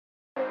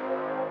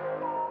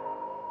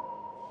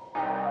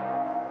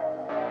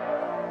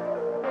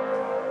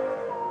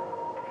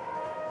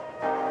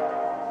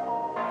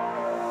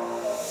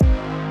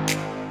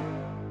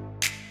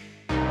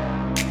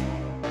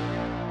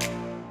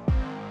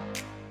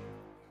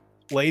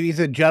Ladies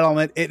and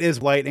gentlemen, it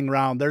is lightning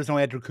round. There's no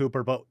Andrew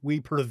Cooper, but we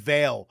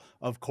prevail,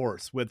 of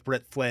course, with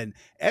Britt Flynn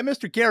and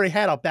Mr. Gary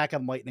Haddock back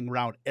on lightning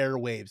round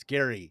airwaves.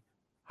 Gary,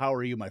 how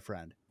are you, my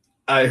friend?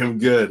 I am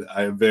good.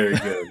 I am very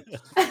good.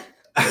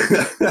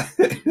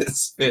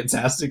 It's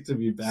fantastic to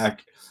be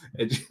back.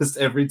 And just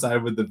every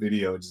time with the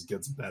video, it just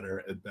gets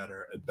better and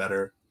better and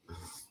better.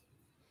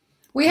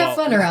 We have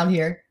fun around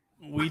here.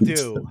 We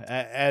do,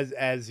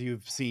 as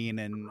you've seen,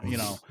 and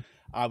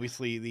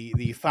obviously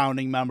the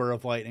founding member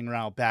of Lightning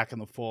Round back in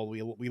the fold.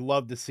 We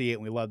love to see it,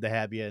 and we love to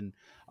have you. And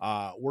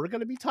we're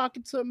going to be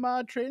talking some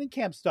training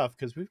camp stuff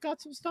because we've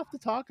got some stuff to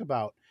talk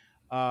about.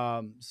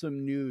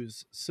 Some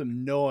news,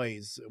 some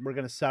noise. We're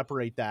going to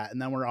separate that,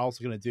 and then we're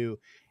also going to do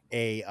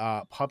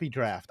a puppy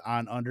draft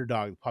on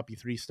Underdog. Puppy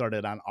 3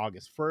 started on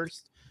August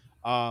 1st.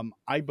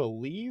 I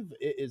believe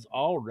it is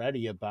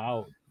already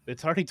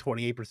it's already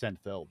 28%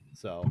 filled.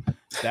 So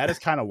that is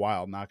kind of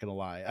wild, not going to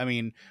lie. I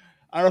mean,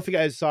 I don't know if you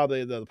guys saw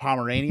the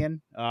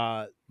Pomeranian.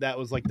 That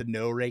was like the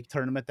no rake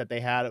tournament that they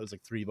had. It was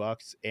like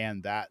 $3,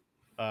 and that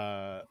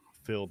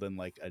filled in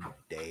like a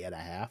day and a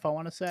half, I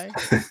want to say.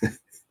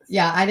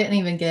 Yeah, I didn't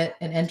even get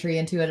an entry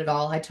into it at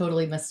all. I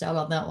totally missed out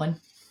on that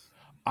one.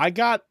 I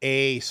got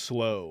a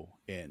slow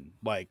in,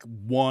 like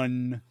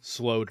one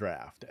slow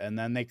draft, and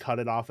then they cut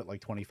it off at like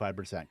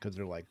 25% because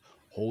they're like,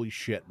 holy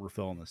shit, we're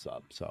filling this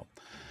up. So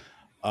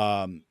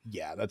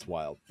yeah, that's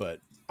wild. But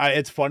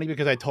it's funny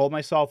because I told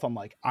myself, I'm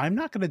like, I'm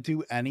not going to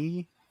do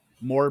any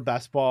more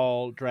best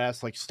ball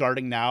drafts like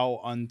starting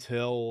now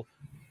until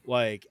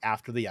like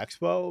after the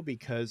expo,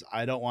 because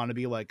I don't want to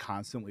be like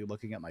constantly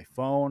looking at my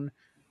phone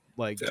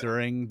like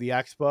during the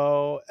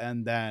expo.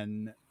 And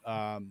then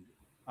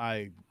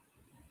I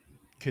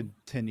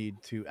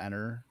continued to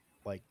enter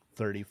like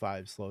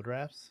 35 slow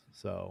drafts.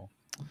 So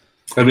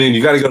I mean,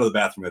 you got to go to the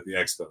bathroom at the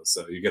expo,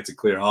 so you get to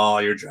clear all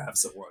your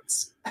drafts at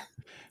once.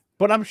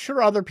 But I'm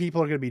sure other people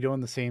are going to be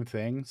doing the same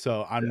thing.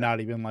 So I'm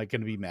not even like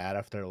going to be mad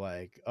if they're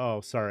like, oh,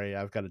 sorry,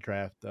 I've got to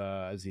draft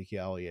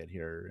Ezekiel Elliott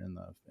here in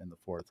the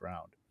 4th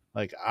round.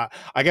 Like,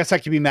 I guess I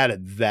could be mad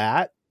at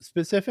that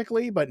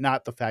specifically, but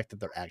not the fact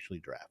that they're actually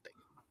drafting.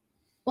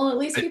 Well, at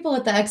least people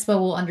at the expo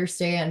will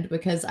understand,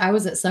 because I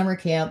was at summer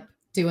camp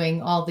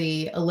doing all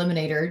the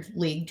Eliminator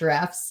League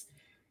drafts,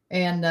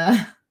 and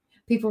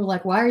people were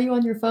like, why are you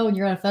on your phone?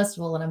 You're at a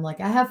festival. And I'm like,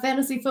 I have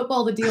fantasy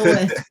football to deal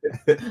with.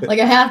 Like,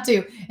 I have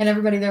to. And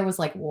everybody there was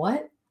like,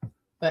 what?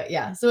 But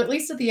yeah, so at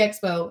least at the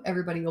expo,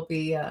 everybody will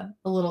be a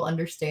little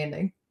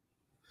understanding.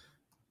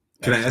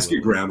 Can I ask you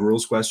a ground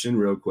rules question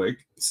real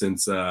quick?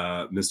 Since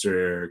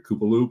Mr.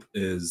 Koopaloop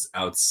is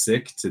out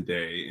sick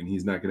today and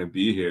he's not going to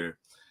be here,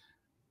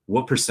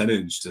 what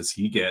percentage does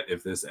he get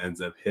if this ends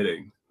up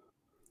hitting?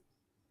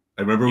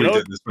 I remember we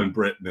did this when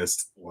Britt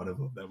missed one of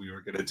them that we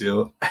were going to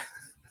do.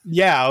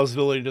 Yeah, I was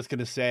really just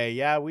gonna say,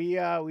 yeah, we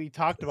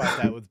talked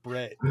about that with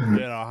Britt.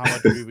 How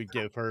much we would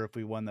give her if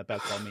we won the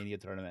Best Ball Mania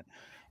tournament.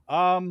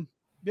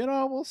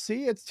 We'll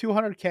see. It's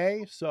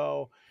 $200K,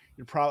 so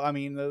you're probably. I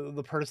mean,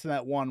 the person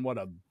that won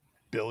 $1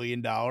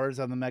 billion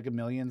on the Mega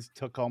Millions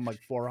took home like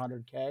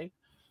 $400K.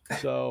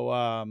 So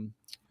I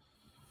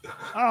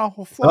don't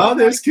know. Oh,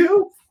 there's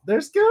Coop.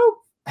 There's Coop.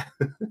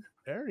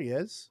 There he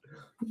is.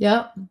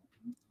 Yep,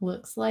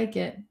 looks like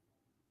it.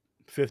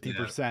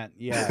 50%.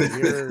 Yeah,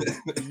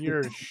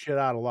 you're shit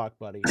out of luck,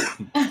 buddy.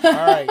 All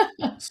right.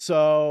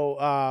 So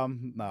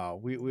no,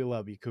 we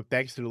love you, Coop.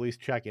 Thanks for at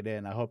least checking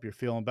in. I hope you're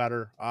feeling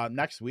better.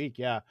 Next week,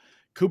 yeah.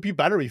 Coop, you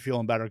better be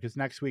feeling better, because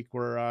next week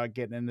we're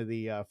getting into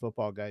the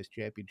Football Guys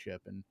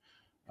Championship. And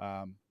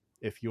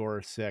if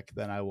you're sick,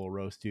 then I will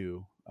roast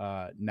you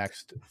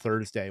next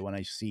Thursday when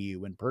I see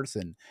you in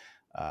person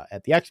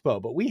at the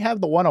expo. But we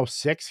have the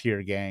 106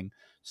 here, gang.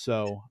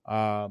 So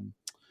I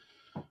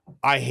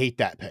hate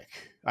that pick.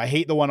 I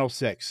hate the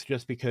 106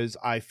 just because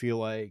I feel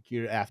like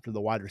you're after the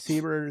wide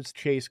receivers,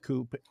 Chase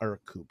Cup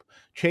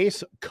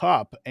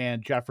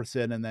and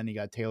Jefferson, and then you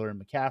got Taylor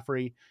and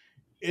McCaffrey.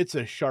 It's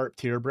a sharp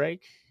tier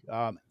break.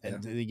 And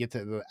you get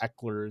to the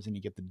Ecklers and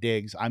you get the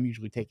Diggs. I'm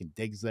usually taking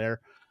Diggs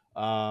there.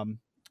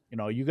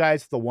 You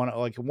guys, the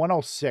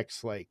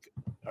 106, like,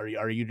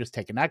 are you just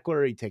taking Eckler?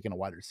 Are you taking a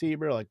wide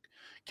receiver like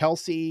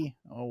Kelsey?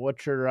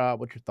 What's your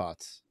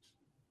thoughts?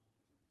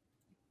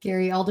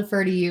 Gary, I'll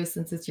defer to you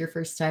since it's your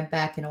first time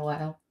back in a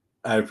while.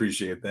 I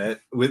appreciate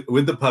that.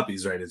 With the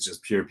puppies, right? It's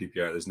just pure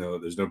PPR.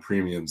 There's no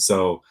premium.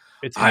 So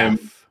it's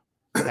half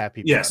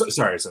PPR. Yeah. So it's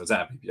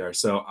at PPR.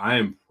 So I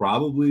am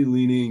probably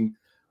leaning.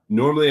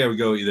 Normally, I would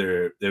go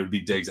either there would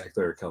be Diggs, Eckler,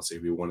 or Kelsey. It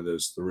would be one of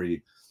those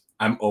three.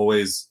 I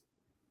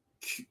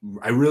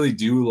really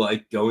do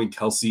like going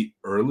Kelsey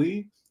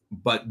early,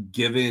 but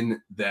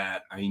given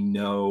that I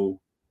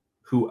know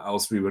who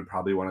else we would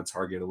probably want to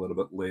target a little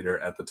bit later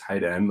at the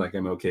tight end, like,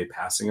 I'm okay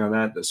passing on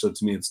that. So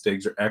to me, it's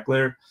Diggs or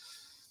Eckler.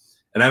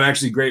 And I'm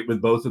actually great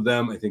with both of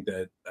them. I think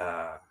that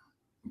I'm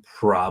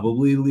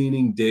probably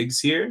leaning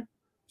Diggs here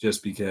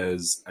just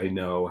because I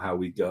know how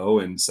we go,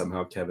 and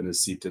somehow Kevin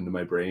has seeped into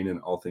my brain and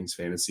all things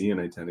fantasy,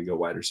 and I tend to go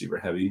wide receiver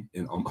heavy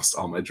in almost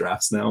all my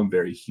drafts now. I'm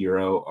very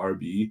hero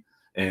RB,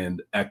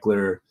 and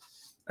Eckler,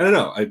 I don't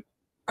know.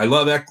 I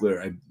love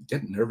Eckler. I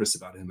get nervous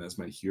about him as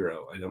my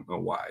hero. I don't know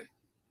why.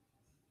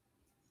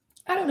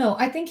 I don't know.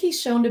 I think he's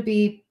shown to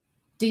be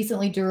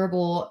decently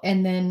durable,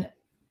 and then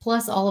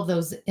plus all of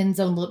those end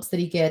zone looks that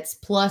he gets,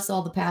 plus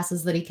all the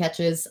passes that he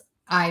catches.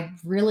 I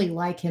really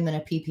like him in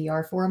a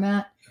PPR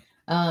format.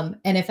 And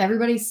if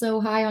everybody's so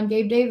high on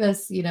Gabe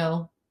Davis, you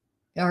know,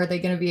 are they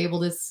going to be able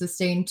to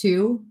sustain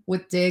two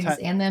with Diggs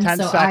and them? 10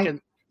 So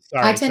seconds.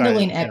 I tend to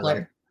lean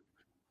Eckler.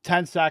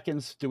 10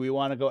 seconds. Do we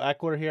want to go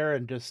Eckler here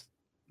and just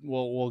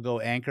we'll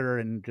go anchor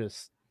and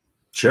just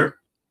Sure.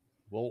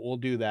 We'll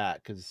do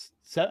that because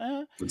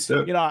let's do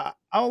it. You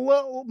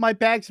know, my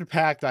bags are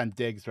packed on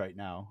Diggs right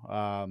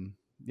now.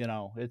 You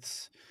know,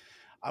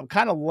 I'm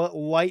kind of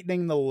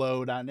lightening the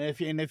load on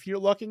if you're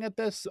looking at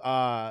this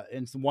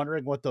and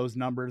wondering what those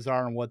numbers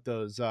are and what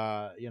those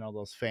you know,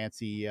 those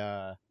fancy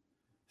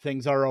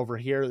things are over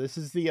here. This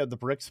is the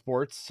Brick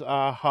Sports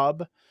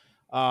hub.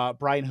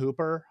 Brian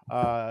Hooper,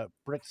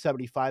 Brick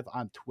 75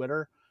 on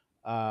Twitter.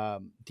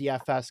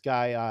 DFS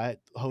guy,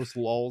 hosts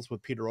lulls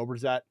with Peter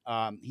Oberzet.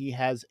 He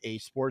has a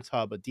sports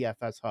hub, a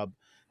DFS hub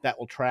that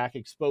will track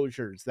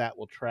exposures, that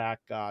will track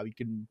you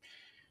can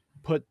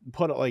put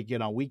it like, you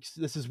know,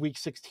 this is week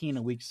 16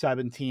 and week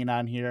 17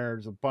 on here.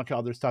 There's a bunch of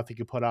other stuff you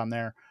can put on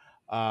there.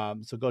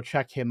 So go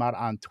check him out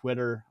on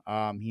Twitter.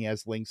 He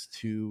has links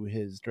to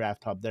his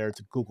draft hub there.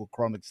 It's a Google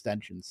Chrome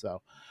extension.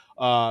 So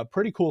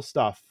pretty cool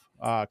stuff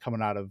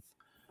coming out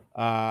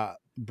of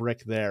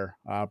Brick there,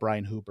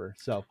 Brian Hooper.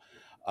 So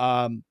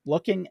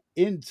looking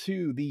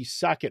into the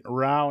second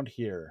round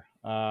here,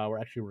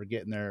 we're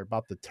getting there,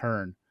 about the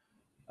turn.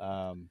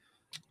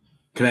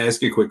 Can I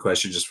ask you a quick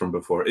question just from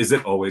before? Is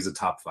it always a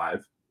top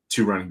 5,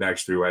 2 running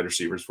backs, 3 wide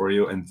receivers for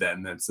you, and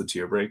then that's the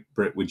tier break?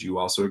 Britt, would you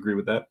also agree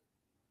with that?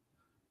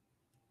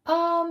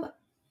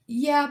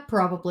 Yeah,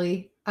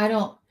 probably.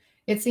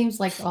 It seems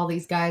like all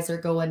these guys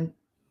are going,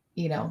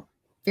 you know,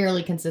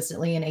 fairly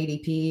consistently in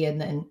ADP, and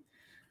then,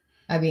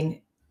 I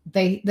mean,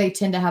 they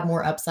tend to have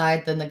more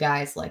upside than the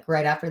guys like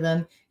right after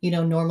them. You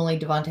know, normally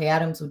Devontae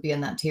Adams would be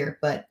in that tier,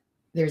 but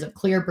there's a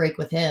clear break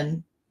with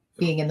him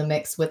being in the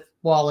mix with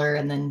Waller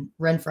and then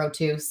Renfro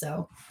too.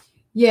 So,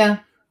 yeah.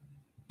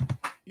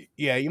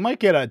 Yeah, you might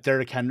get a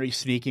Derrick Henry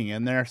sneaking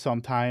in there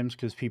sometimes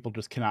because people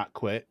just cannot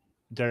quit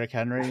Derrick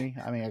Henry.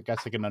 I mean, I guess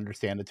I can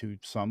understand it to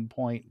some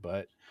point,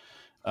 but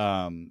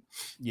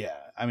yeah,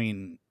 I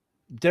mean,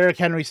 Derrick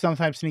Henry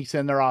sometimes sneaks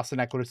in there. Austin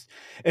Eckler,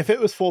 if it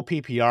was full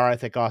PPR, I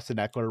think Austin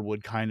Eckler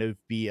would kind of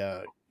be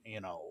a,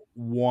 you know,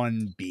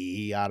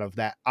 1B out of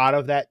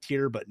that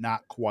tier, but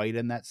not quite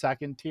in that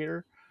second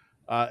tier,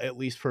 at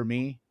least for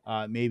me.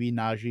 Maybe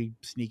Najee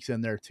sneaks in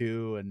there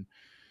too, and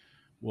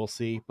we'll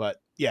see. But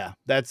yeah,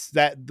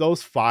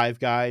 those 5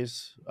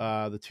 guys,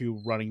 the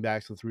 2 running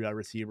backs, the 3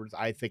 receivers.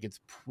 I think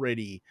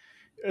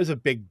there's a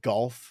big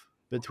gulf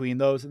between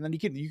those, and then you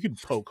can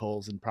poke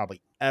holes in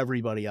probably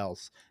everybody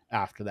else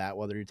after that,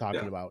 whether you're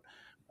talking about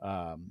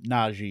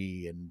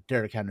Najee and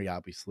Derrick Henry,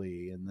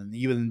 obviously, and then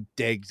even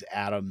Diggs,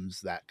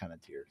 Adams, that kind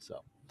of tier.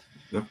 So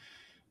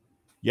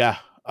yeah.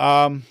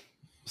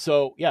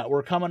 So yeah,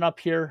 we're coming up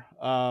here.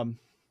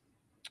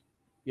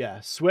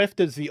 Yeah, Swift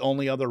is the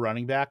only other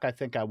running back I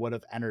think I would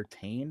have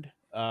entertained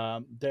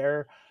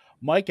there.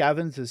 Mike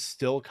Evans is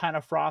still kind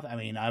of froth. I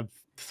mean, I've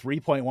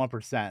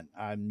 3.1%.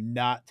 I'm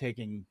not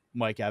taking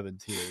Mike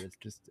Evans here.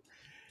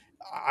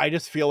 I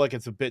just feel like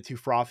it's a bit too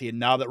frothy. And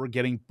now that we're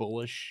getting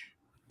bullish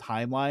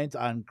timelines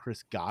on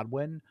Chris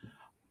Godwin,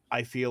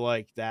 I feel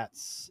like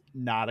that's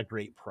not a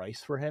great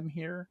price for him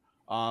here.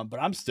 But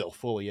I'm still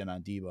fully in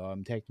on Debo.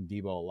 I'm taking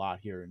Debo a lot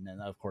here, and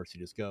then of course he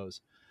just goes.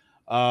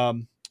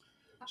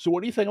 So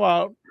what do you think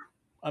about,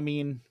 I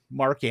mean,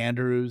 Mark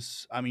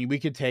Andrews? I mean, we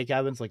could take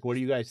Evans. Like, what do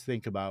you guys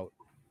think about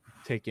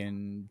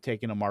taking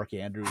a Mark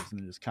Andrews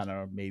and just kind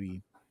of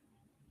maybe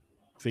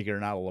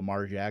figuring out a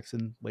Lamar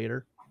Jackson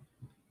later?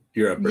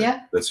 You're up, Britt.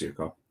 Yeah. That's your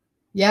call.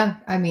 Yeah,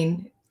 I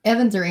mean,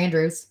 Evans or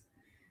Andrews,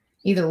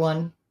 either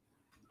one.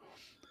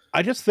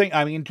 I just think,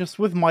 I mean, just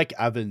with Mike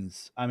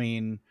Evans, I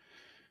mean,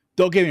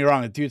 don't get me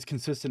wrong, the dude's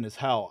consistent as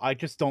hell. I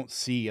just don't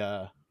see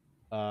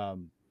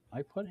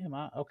I put him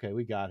on. Okay,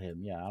 we got him.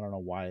 Yeah, I don't know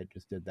why it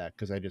just did that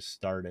because I just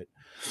started.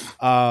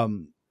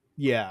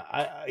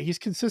 Yeah, he's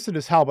consistent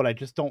as hell, but I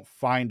just don't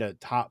find a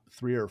top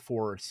 3 or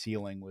 4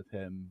 ceiling with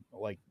him.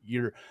 Like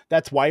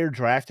that's why you're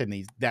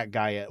drafting that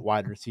guy at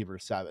wide receiver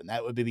 7.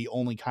 That would be the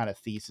only kind of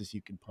thesis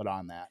you can put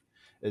on that,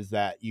 is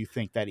that you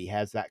think that he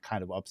has that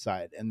kind of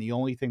upside. And the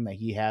only thing that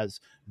he has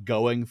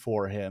going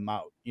for him,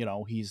 you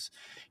know, he's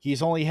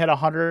only hit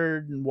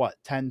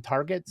 110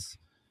 targets.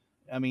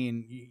 I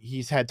mean,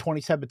 he's had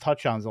 27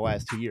 touchdowns the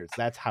last 2 years.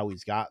 That's how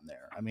he's gotten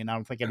there. I mean, I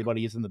don't think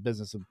anybody is in the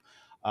business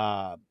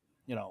of,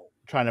 you know,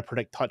 trying to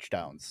predict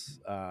touchdowns,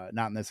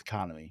 not in this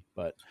economy.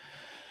 But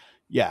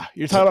yeah,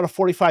 you're talking about a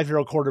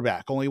 45-year-old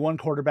quarterback. Only one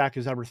quarterback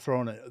has ever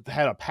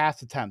had a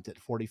pass attempt at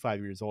 45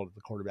 years old at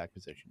the quarterback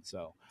position.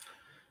 So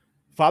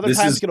Father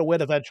Time's going to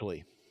win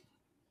eventually.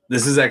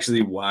 This is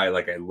actually why,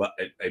 like, I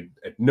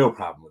have no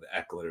problem with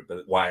Eckler,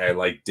 but why I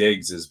like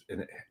Diggs is,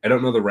 and I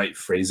don't know the right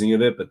phrasing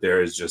of it, but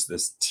there is just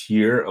this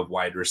tier of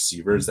wide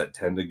receivers that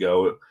tend to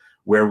go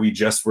where we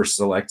just were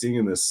selecting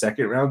in the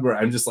second round, where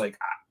I'm just like,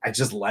 I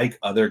just like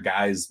other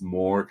guys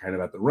more kind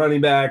of at the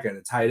running back and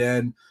a tight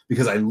end,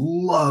 because I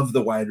love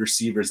the wide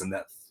receivers in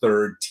that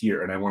third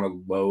tier and I want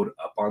to load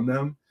up on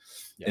them.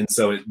 Yeah. And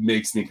so it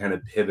makes me kind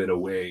of pivot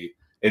away.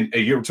 And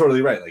you're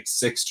totally right. Like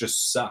 6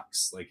 just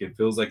sucks. Like it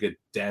feels like a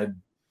dead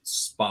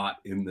spot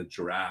in the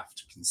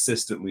draft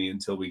consistently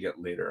until we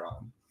get later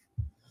on.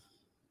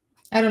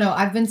 I don't know.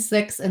 I've been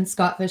 6 in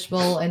Scott Fish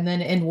Bowl, and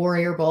then in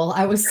Warrior Bowl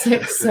I was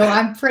 6, so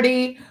I'm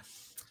pretty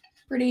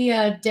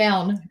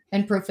down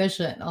and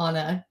proficient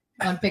on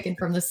picking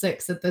from the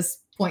 6 at this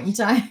point in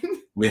time.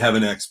 We have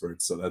an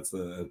expert, so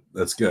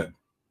that's good.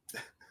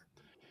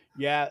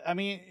 Yeah, I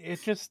mean,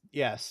 it's just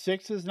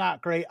 6 is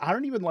not great. I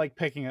don't even like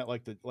picking it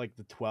like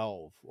the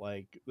 12.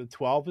 Like the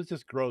 12 is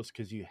just gross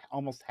because you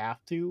almost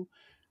have to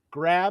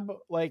grab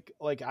like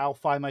I'll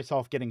find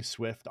myself getting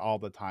Swift all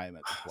the time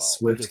at the 12.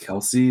 Swift just,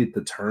 Kelce,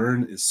 the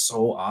turn is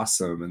so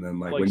awesome, and then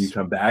like when you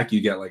come back, you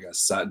get like a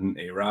Sutton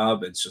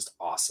A-Rob. It's just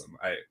awesome.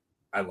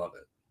 I love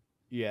it.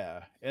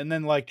 Yeah, and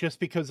then like just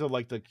because of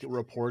like the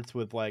reports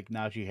with like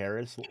Najee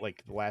Harris,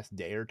 like the last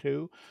day or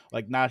two,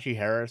 like Najee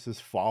Harris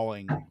is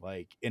falling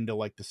like into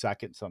like the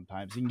second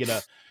sometimes. You can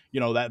get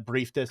that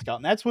brief discount,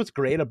 and that's what's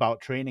great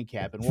about training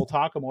camp. And we'll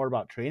talk more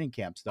about training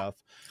camp stuff,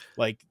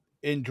 like.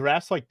 In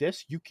drafts like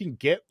this, you can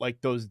get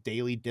like those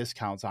daily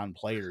discounts on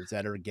players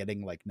that are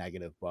getting like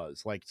negative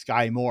buzz, like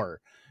Sky Moore.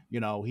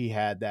 He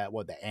had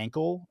the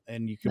ankle,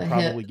 and you could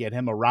probably get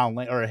him around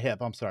or a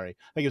hip. I'm sorry,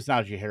 I think it's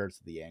Najee Harris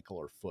to the ankle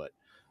or foot.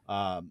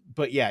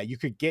 But yeah, you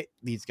could get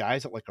these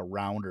guys at like a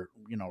round or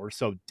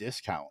so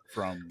discount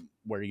from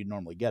where you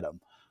normally get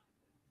them.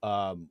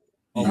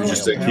 You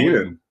just said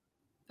Keenan.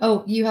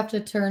 Oh, you have to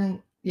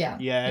turn. Yeah,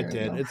 it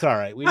did. It's all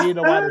right. We need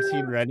a wide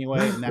receiver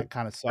anyway, and that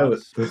kind of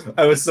sucks.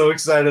 I was so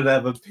excited to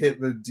have a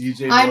Pittman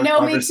DJ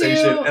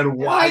conversation, and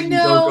why you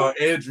don't go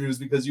Andrews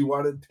because you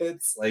wanted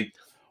Pitts. Like,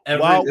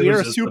 we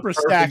are super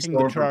stacking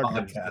the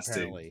Chargers,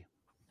 apparently.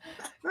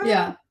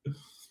 Yeah.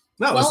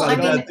 No, it's not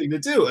a bad thing to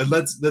do, and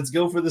let's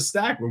go for the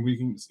stack when we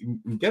can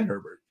get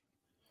Herbert.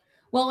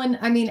 Well, and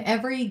I mean,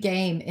 every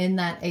game in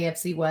that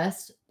AFC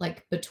West,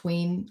 like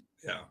between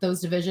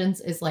those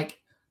divisions, is like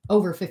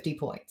over 50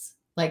 points.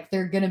 Like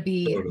they're going to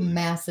be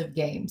massive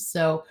games.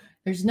 So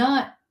you're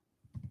not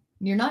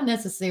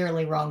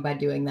necessarily wrong by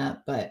doing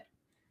that, but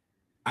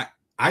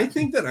I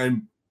think that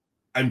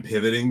I'm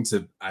pivoting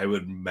to, I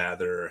would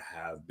rather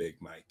have Big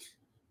Mike.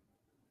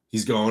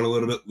 He's going a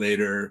little bit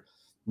later.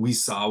 We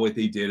saw what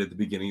they did at the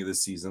beginning of the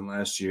season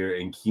last year,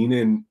 and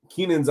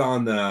Keenan's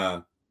on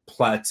the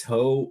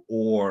plateau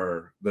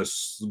or the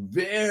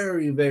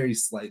very, very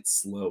slight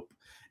slope.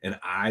 And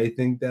I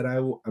think that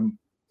I'm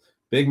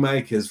Big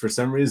Mike is, for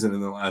some reason,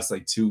 in the last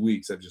like 2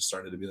 weeks, I've just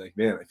started to be like,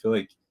 man, I feel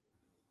like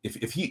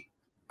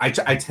I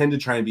tend to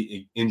try and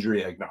be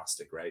injury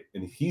agnostic, right?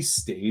 And if he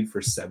stayed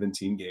for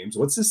 17 games,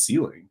 what's his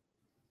ceiling?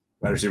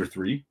 Wide receiver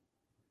 3?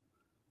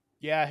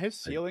 Yeah, his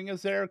ceiling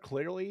is there,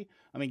 clearly.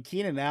 I mean,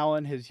 Keenan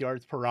Allen, his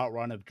yards per route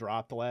run have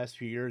dropped the last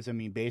few years. I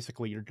mean,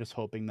 basically, you're just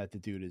hoping that the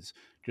dude is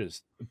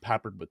just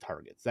peppered with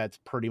targets. That's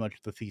pretty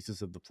much the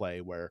thesis of the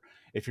play, where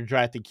if you're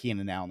drafting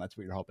Keenan Allen, that's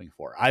what you're hoping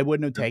for. I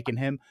wouldn't have taken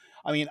him.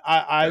 I mean,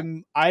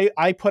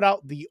 I put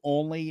out the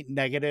only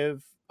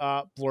negative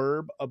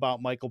blurb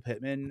about Michael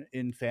Pittman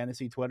in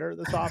fantasy Twitter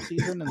this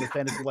offseason in the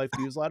Fantasy Life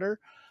newsletter,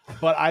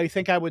 but I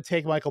think I would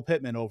take Michael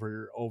Pittman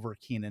over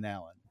Keenan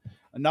Allen.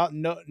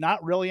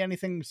 Not really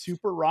anything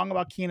super wrong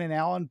about Keenan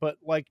Allen, but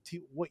like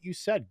to what you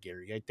said,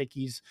 Gary, I think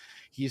he's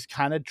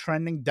kind of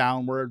trending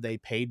downward. They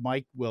paid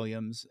Mike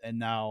Williams, and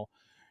now,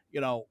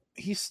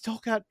 he's still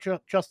got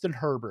Justin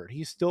Herbert.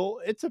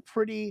 It's a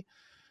pretty,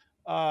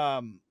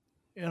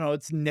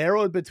 it's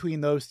narrowed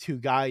between those two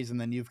guys,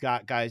 and then you've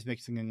got guys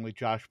mixing in with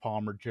Josh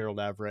Palmer, Gerald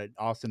Everett,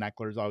 Austin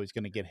Eckler is always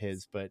going to get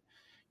his, but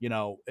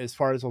as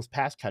far as those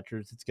pass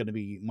catchers, it's going to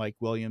be Mike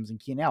Williams and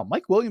Keenan Allen.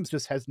 Mike Williams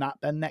just has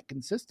not been that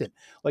consistent.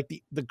 Like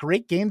the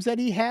great games that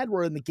he had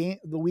were in the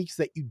weeks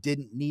that you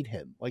didn't need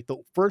him. Like the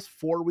first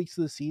 4 weeks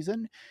of the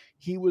season,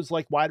 he was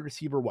like wide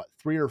receiver,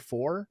 3 or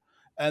 4.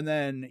 And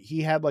then he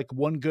had like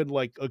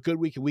a good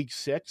week in week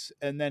 6.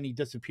 And then he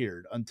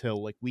disappeared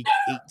until like week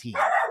 18.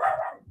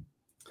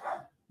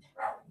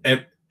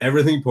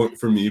 Everything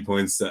for me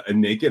points to a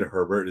naked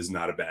Herbert is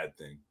not a bad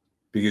thing.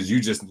 Because you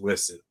just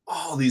listed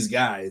all these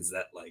guys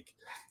that like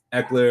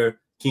Eckler,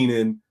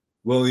 Keenan,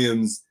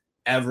 Williams,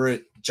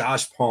 Everett,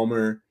 Josh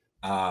Palmer,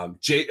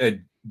 Jalen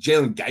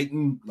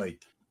Guyton.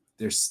 Like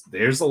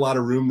there's a lot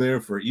of room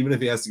there for, even if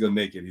he has to go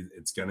naked,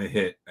 it's going to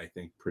hit, I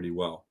think, pretty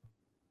well.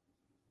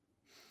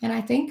 And I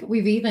think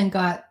we've even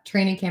got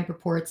training camp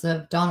reports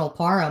of Donald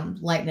Parham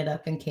lighting it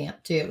up in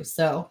camp too.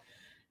 So,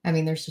 I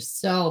mean, there's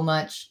just so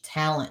much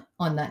talent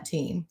on that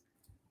team.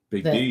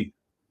 Big D.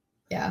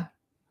 Yeah.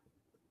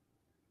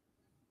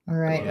 All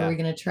right, Are we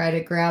going to try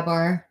to grab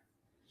our?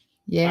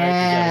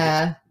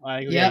 Yeah. I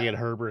think we got to get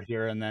Herbert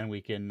here, and then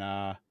we can.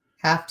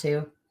 Have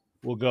to.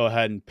 We'll go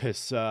ahead and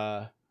piss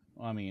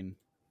orange,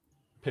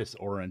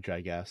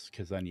 I guess,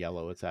 because then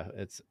yellow. It's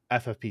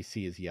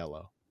FFPC is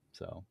yellow.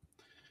 So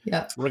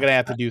Yeah. We're gonna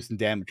have to do some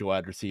damage to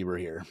wide receiver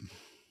here.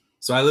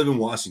 So I live in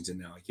Washington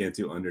now. I can't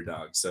do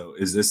underdog. So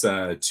is this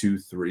a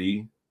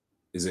 2-3?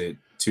 Is it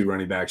 2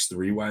 running backs,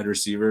 3 wide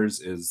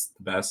receivers is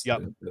the best?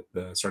 Yep.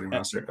 The starting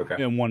roster?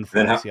 Okay. And one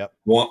Then flex, yep.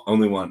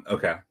 Only one.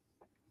 Okay.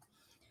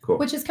 Cool.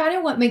 Which is kind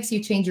of what makes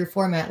you change your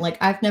format. Like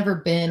I've never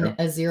been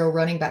a 0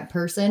 running back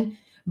person,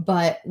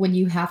 but when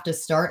you have to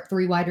start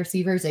 3 wide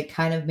receivers, it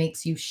kind of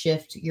makes you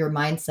shift your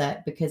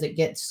mindset because it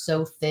gets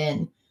so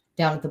thin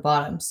down at the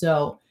bottom.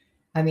 So,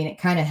 I mean, it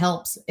kind of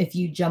helps if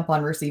you jump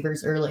on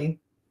receivers early.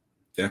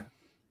 Yeah,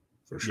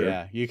 for sure.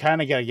 Yeah, you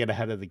kind of got to get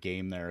ahead of the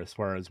game there as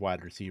far as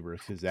wide receivers,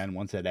 because then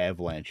once that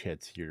avalanche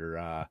hits, you're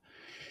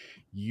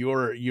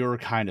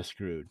kind of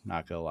screwed.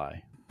 Not gonna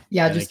lie.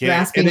 Yeah, And just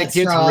grasping at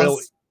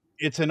straws.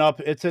 It's an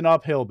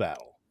uphill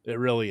battle. It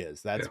really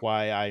is. That's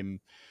why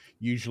I'm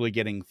usually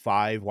getting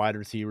 5 wide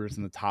receivers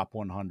in the top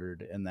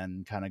 100 and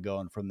then kind of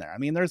going from there. I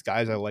mean, there's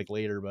guys I like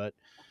later, but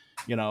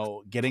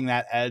getting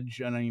that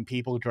edge. And I mean,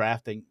 people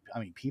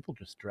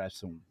just draft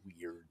some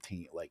weird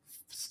team, like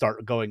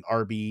start going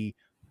RB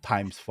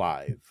times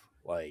 5.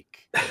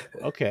 Like,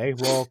 okay,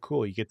 well,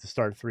 cool. You get to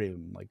start 3 of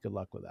them. Like, good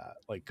luck with that.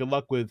 Like, good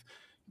luck with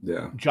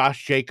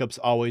Josh Jacobs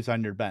always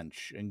on your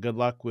bench, and good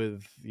luck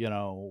with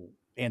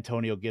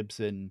Antonio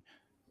Gibson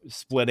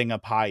splitting a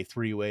pie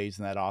 3 ways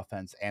in that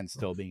offense and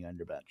still being on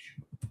your bench.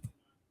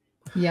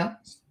 Yeah.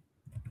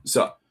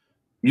 So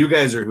you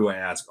guys are who I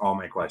ask all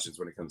my questions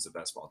when it comes to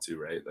best ball too,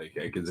 right? Like,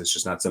 because it's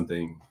just not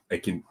something I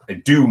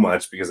do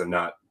much because I'm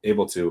not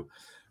able to.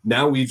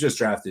 Now we've just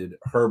drafted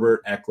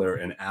Herbert,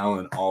 Eckler, and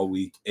Allen all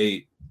week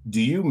 8.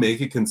 Do you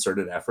make a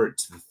concerted effort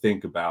to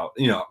think about,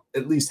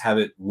 at least have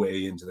it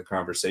weigh into the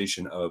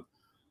conversation of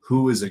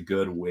who is a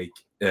good week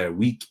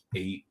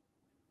 8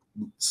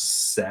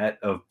 set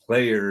of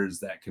players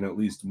that can at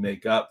least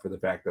make up for the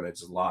fact that I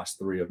just lost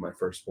 3 of my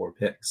first 4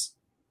 picks?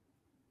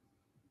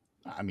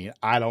 I mean,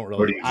 I don't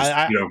really. Or do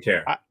you don't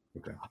care?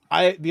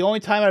 Okay. The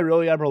only time I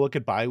really ever look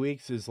at bye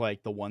weeks is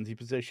like the onesie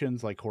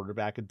positions, like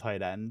quarterback and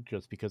tight end,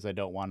 just because I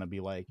don't want to be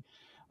like,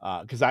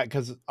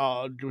 because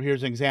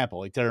here's an example,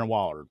 like Darren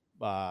Waller,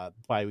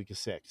 bye week is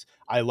 6.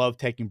 I love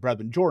taking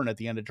Brevin Jordan at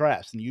the end of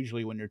drafts, and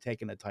usually when you're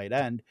taking a tight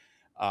end,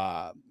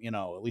 at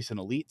least an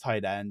elite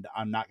tight end,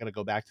 I'm not going to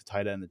go back to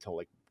tight end until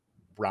like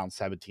round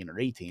 17 or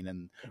 18,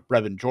 and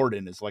Brevin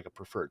Jordan is like a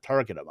preferred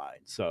target of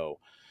mine. So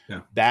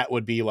that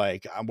would be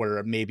like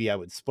where maybe I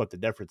would split the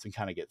difference and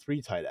kind of get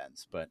 3 tight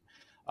ends. But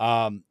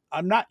I'm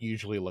not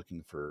usually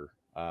looking for,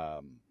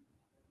 at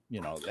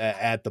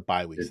the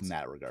bye weeks in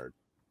that regard.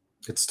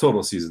 It's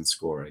total season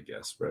score, I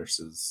guess,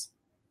 versus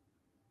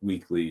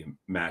weekly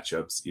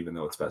matchups, even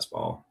though it's best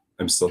ball.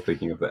 I'm still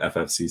thinking of the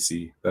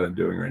FFCC that I'm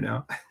doing right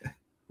now.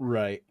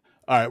 Right.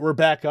 All right. We're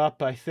back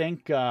up. I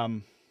think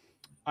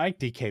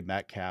DK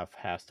Metcalf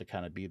has to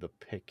kind of be the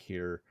pick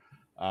here.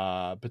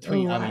 I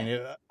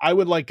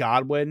would like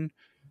Godwin.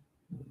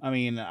 I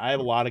mean, I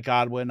have a lot of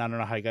Godwin. I don't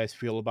know how you guys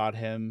feel about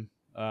him.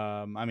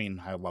 I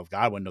love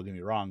Godwin, don't get me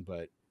wrong,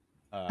 but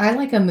I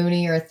like a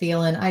Mooney or a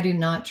Thielen. I do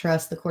not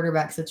trust the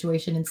quarterback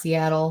situation in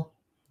Seattle.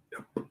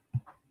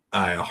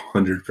 I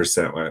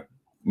 100% went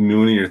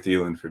Mooney or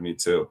Thielen for me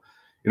too.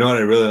 You know what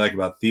I really like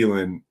about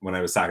Thielen when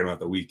I was talking about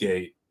the week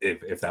 8,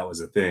 if that was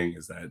a thing,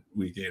 is that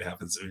week 8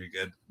 happens to be a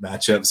good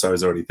matchup. So I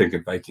was already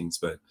thinking Vikings,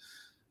 but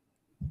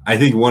I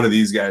think one of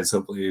these guys,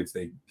 hopefully, if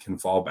they can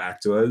fall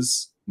back to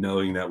us,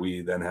 knowing that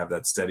we then have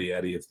that steady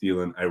Eddie of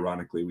Thielen.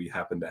 Ironically, we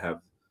happen to have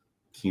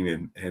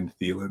Keenan and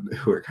Thielen,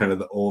 who are kind of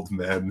the old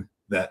men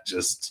that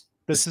just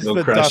this is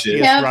the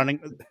dustiest running.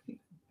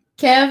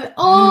 Kev,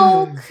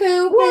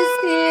 Coop is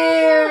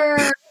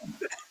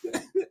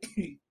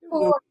here.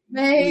 Poor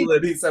mate.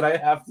 He said, I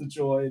have to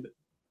join.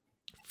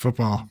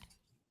 Football.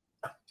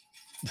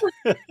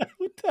 What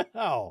the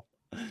hell?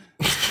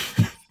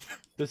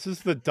 This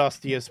is the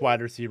dustiest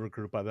wide receiver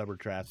group I've ever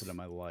drafted in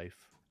my life.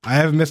 I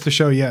haven't missed the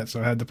show yet,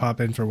 so I had to pop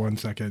in for 1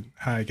 second.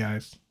 Hi,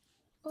 guys.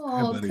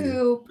 Oh,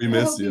 Coop. We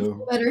miss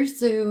you. Better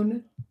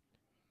soon.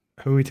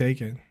 Who are we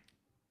taking?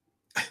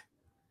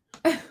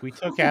 We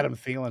took Adam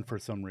Thielen for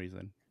some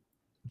reason.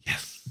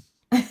 Yes.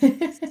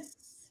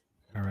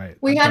 All right.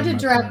 We had to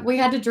draft. We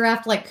had to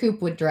draft like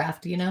Coop would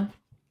draft.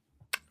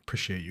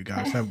 Appreciate you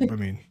guys. I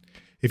mean,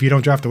 if you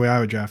don't draft the way I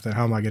would draft, then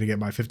how am I going to get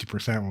my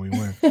 50% when we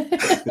win?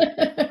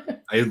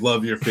 I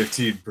love your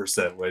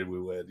 15% when we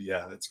win.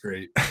 Yeah, that's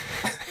great.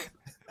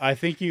 I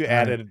think you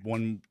added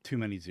one too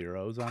many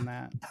zeros on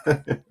that.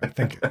 I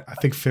think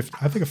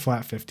a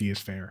flat 50 is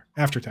fair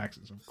after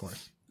taxes, of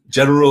course.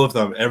 General rule of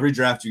thumb: every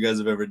draft you guys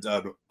have ever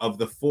done, of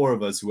the 4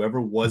 of us,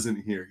 whoever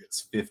wasn't here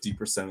gets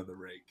 50% of the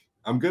rake.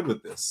 I'm good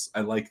with this.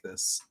 I like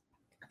this.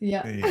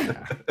 Yeah.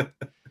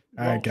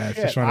 All right, guys.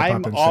 Just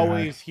I'm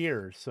always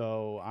here,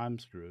 so I'm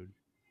screwed.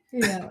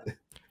 Yeah.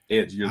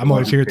 I'm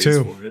always here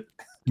too.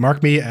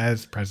 Mark me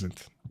as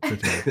present.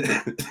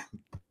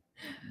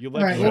 You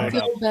All right, we'll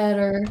feel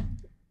better.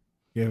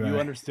 Yeah, you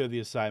understood the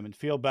assignment.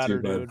 Feel better,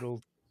 dude.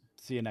 We'll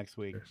see you next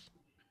week.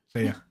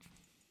 See ya.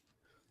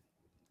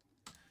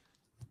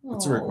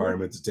 It's a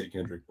requirement to take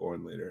Kendrick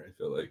Bourne later. I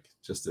feel like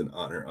just in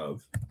honor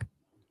of.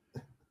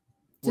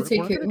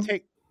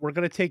 We're We're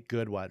gonna take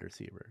good wide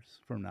receivers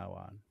from now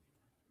on.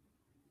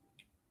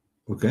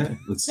 Okay,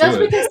 let's Just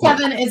do it. because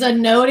Kevin is a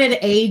noted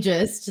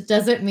ageist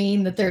doesn't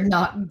mean that they're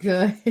not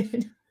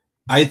good.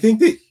 I think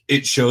that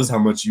it shows how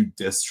much you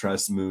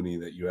distrust Mooney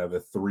that you have a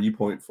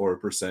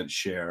 3.4%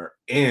 share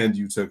and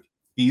you took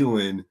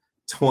Thielen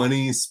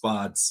 20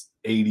 spots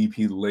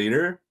ADP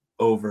later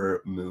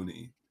over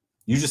Mooney.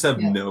 You just have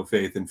no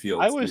faith in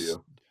Fields, do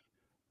you?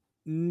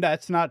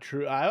 That's not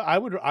true. I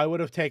would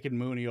have taken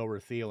Mooney over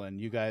Thielen.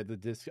 You guys,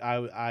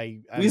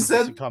 we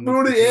said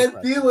Mooney and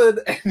Thielen,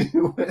 and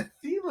you went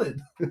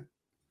Thielen.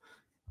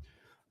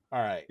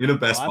 All right. In a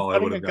best ball, I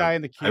would have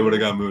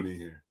got Mooney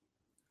here.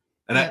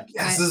 And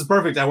this is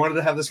perfect. I wanted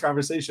to have this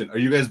conversation. Are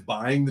you guys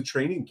buying the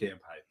training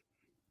camp hype?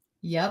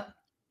 Yep.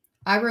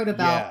 I wrote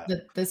about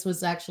that this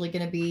was actually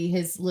going to be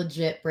his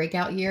legit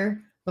breakout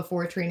year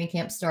before training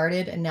camp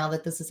started. And now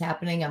that this is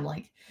happening, I'm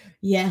like,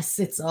 yes,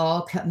 it's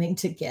all coming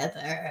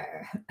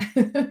together.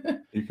 Are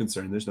you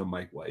concerned there's no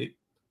Mike White?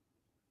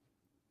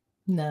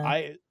 No.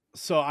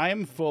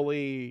 I'm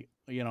fully,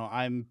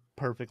 I'm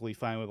perfectly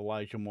fine with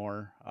Elijah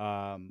Moore.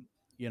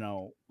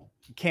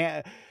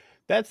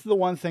 That's the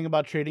one thing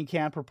about trading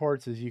camp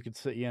reports is you could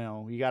say,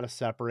 you got to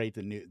separate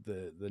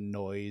the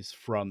noise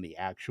from the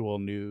actual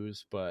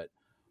news. But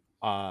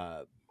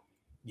I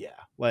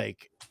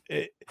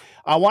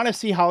want to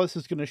see how this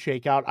is going to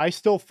shake out. I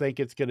still think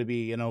it's going to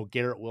be,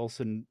 Garrett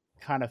Wilson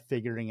kind of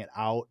figuring it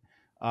out.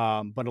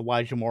 But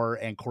Elijah Moore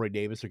and Corey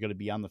Davis are going to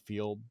be on the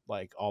field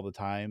like all the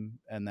time.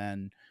 And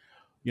then,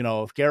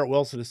 if Garrett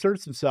Wilson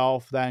asserts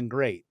himself, then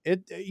great.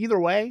 Either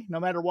way, no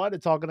matter what,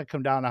 it's all going to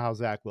come down to how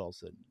Zach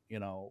Wilson,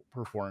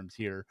 performs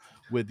here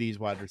with these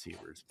wide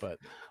receivers. But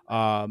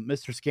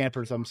Mr.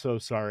 Scampers, I'm so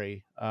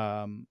sorry.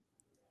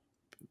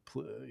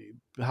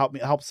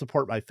 Help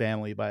support my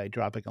family by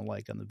dropping a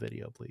like on the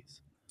video,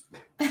 please.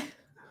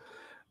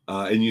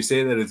 And you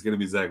say that it's going to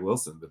be Zach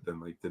Wilson, but then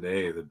like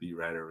today, the beat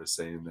writer was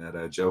saying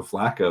that Joe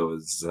Flacco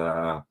is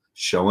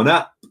showing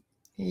up.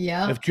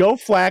 Yeah. If Joe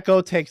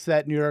Flacco takes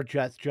that New York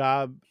Jets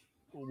job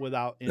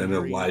without injury,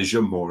 then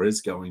Elijah Moore is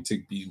going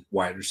to be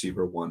wide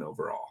receiver 1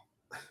 overall.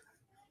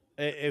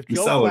 If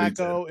Joe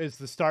Flacco is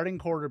the starting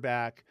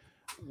quarterback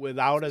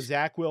without a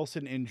Zach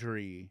Wilson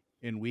injury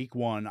in week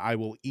 1, I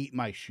will eat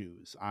my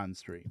shoes on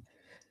stream.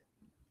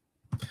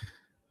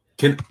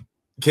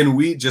 Can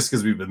we, just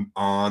because we've been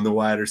on the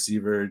wide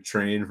receiver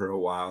train for a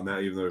while now,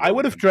 even though I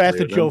would have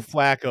drafted Joe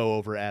Flacco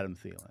over Adam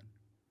Thielen.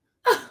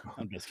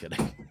 I'm just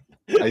kidding.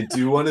 I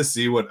do want to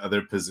see what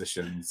other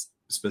positions,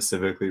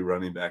 specifically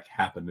running back,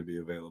 happen to be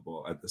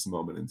available at this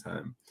moment in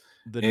time.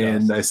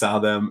 I saw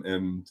them,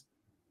 and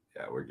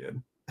we're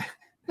good.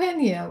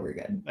 And we're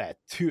good.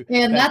 That's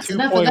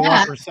enough of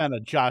that. 2.1%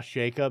 of Josh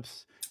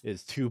Jacobs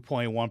is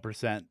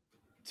 2.1%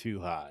 too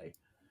high.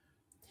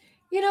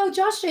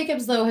 Josh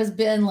Jacobs, though, has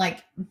been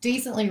like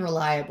decently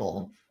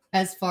reliable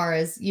as far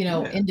as,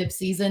 end of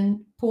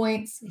season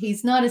points.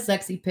 He's not a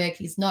sexy pick.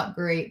 He's not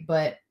great,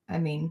 but I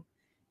mean,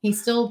 he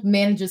still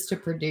manages to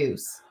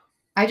produce.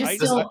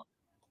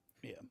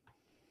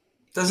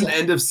 Doesn't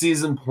end of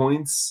season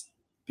points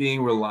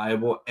being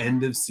reliable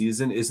end of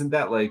season, isn't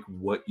that like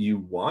what you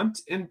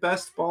want in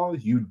best ball?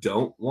 You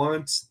don't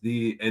want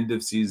the end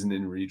of season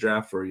in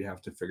redraft where you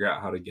have to figure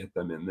out how to get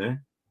them in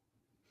there.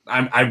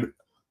 I'm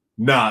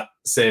not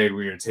saying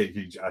we are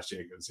taking Josh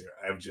Jacobs here.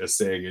 I'm just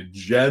saying in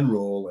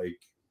general, like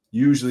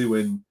usually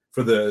when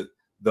for the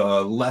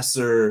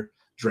lesser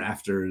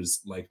drafters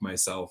like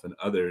myself and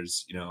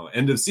others,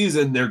 end of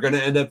season, they're going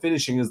to end up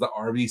finishing as the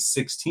RB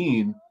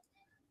 16,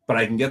 but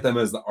I can get them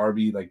as the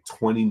RB like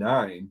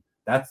 29.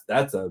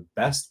 That's a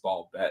best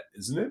ball bet,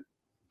 isn't it?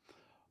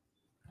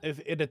 If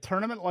in a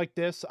tournament like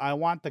this, I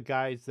want the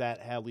guys that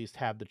at least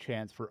have the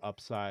chance for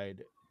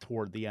upside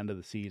toward the end of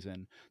the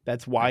season.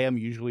 That's why I'm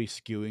usually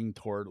skewing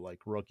toward like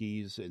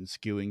rookies and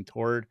skewing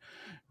toward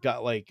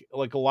like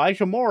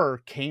Elijah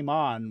Moore came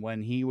on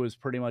when he was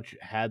pretty much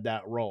had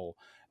that role.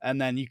 And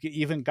then you could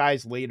even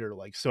guys later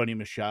like Sony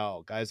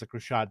Michel, guys like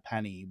Rashad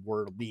Penny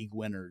were league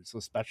winners,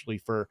 especially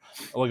for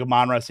like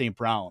Amon-Ra St.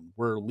 Brown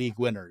were league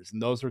winners.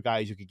 And those are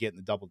guys you could get in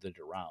the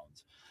double-digit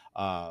rounds.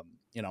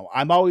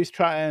 I'm always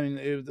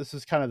trying. This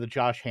is kind of the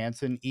Josh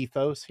Hansen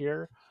ethos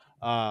here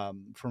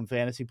from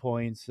Fantasy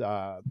Points,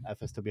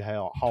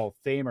 FSW Hall of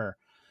Famer.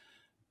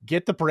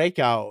 Get the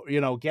breakout,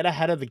 get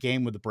ahead of the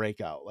game with the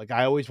breakout. Like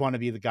I always want to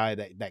be the guy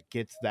that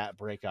gets that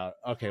breakout.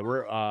 Okay,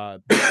 we're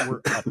up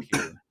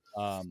here.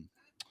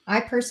 I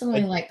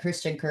personally like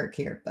Christian Kirk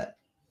here, but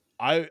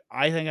I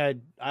think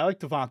I like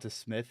Devonta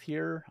Smith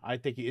here. I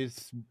think he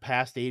is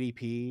past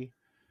ADP.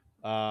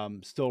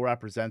 Still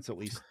represents at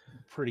least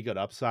pretty good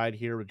upside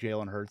here with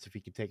Jalen Hurts if he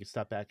could take a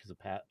step back as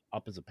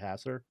a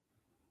passer.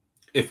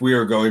 If we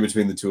are going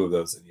between the two of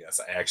those, then yes,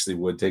 I actually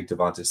would take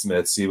Devonta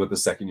Smith, see what the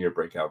second year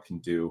breakout can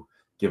do,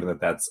 given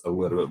that that's a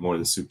little bit more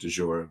the soup du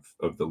jour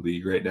of the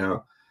league right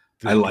now.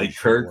 I like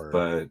Kirk,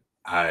 but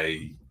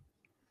I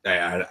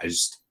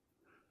just,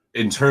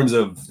 in terms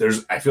of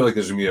I feel like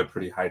there's gonna be a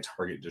pretty high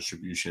target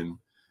distribution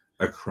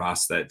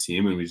across that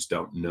team, and we just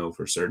don't know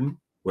for certain.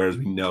 Whereas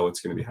we know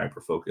it's going to be hyper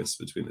focused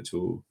between the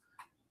two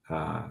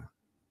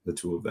the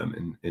two of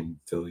them in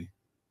Philly.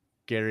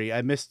 Gary,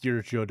 I missed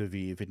your joie de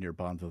vivre and your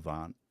bon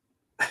vivant.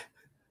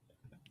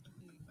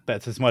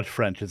 That's as much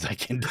French as I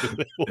can do.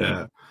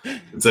 Yeah,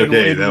 it's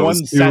okay. In That one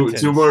was sentence.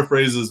 two more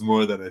phrases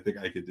more than I think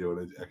I could do,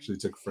 and I actually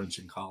took French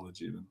in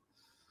college. Even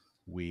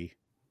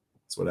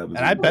that's what happens.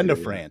 And I've been to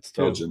France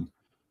too. Belgian.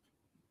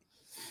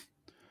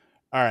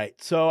 All right,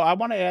 so I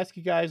want to ask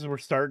you guys. We're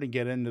starting to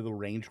get into the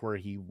range where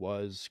he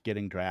was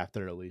getting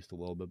drafted, or at least a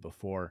little bit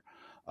before.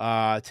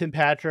 Tim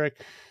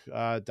Patrick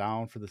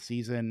down for the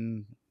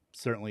season.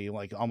 Certainly,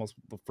 like almost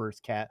the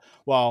first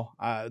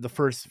the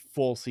first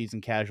full season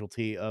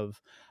casualty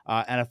of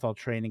NFL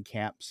training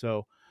camp.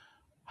 So,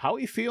 how are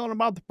you feeling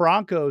about the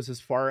Broncos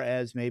as far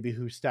as maybe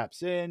who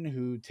steps in,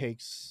 who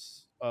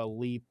takes a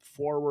leap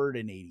forward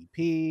in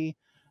ADP?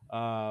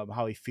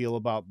 How you feel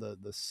about the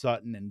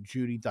Sutton and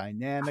Judy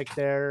dynamic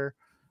there?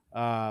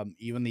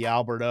 Even the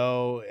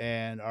Alberto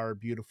and our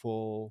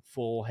beautiful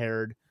full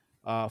head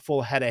of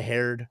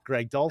haired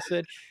Greg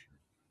Dulcich.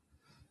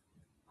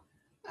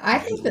 I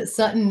think that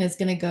Sutton is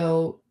going to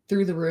go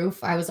through the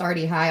roof. I was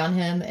already high on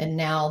him, and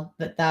now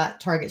that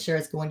target share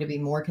is going to be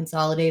more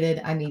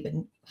consolidated, I'm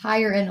even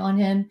higher in on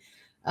him.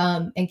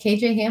 And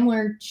KJ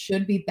Hamler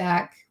should be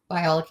back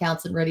by all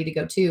accounts and ready to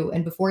go too.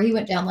 And before he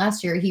went down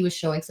last year, he was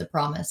showing some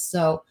promise.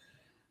 So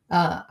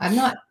I'm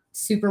not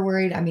super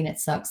worried. I mean, it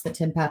sucks that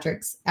Tim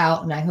Patrick's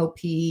out, and I hope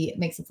he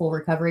makes a full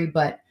recovery.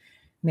 But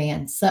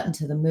man, Sutton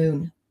to the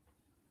moon.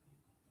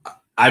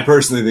 I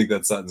personally think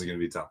that Sutton's going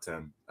to be top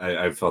 10.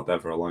 I've felt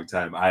that for a long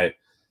time. I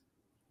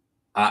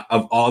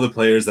of all the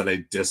players that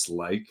I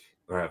dislike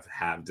or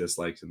have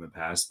disliked in the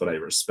past, but I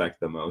respect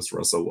the most,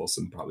 Russell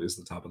Wilson probably is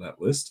the top of that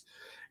list.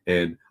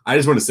 And I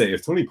just want to say,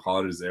 if Tony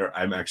Pollard is there,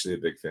 I'm actually a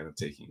big fan of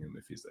taking him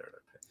if he's there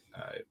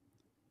to pick.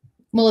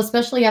 Well,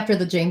 especially after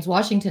the James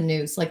Washington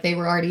news, like they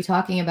were already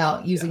talking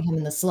about using him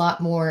in the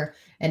slot more,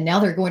 and now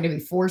they're going to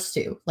be forced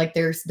to. Like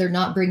they're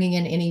not bringing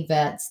in any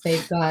vets.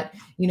 They've got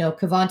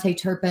Kevontae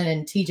Turpin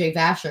and TJ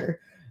Vasher,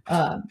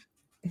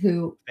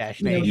 who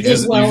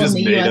did well in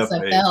the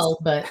USFL,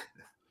 but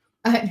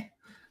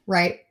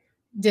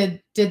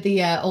did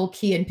the old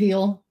Key and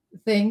Peele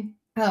thing.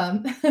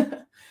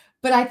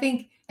 But I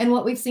think, and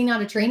what we've seen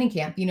out of training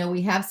camp,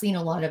 we have seen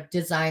a lot of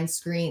design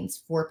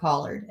screens for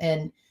Pollard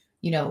and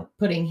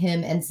putting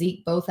him and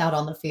Zeke both out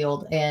on the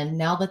field. And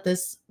now that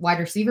this wide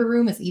receiver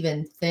room is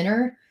even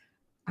thinner,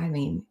 I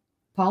mean,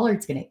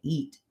 Pollard's going to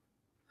eat.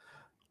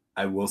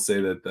 I will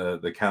say that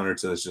the counter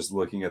to this, just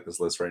looking at this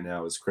list right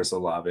now, is Chris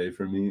Olave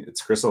for me.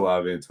 It's Chris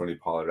Olave and Tony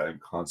Pollard I'm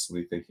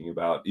constantly thinking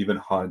about. Even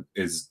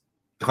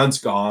Hunt's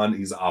gone.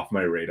 He's off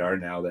my radar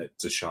now that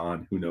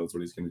Deshaun, who knows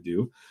what he's going to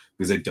do,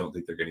 because I don't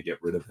think they're going to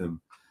get rid of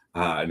him.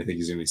 And I think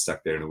he's going to be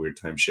stuck there in a weird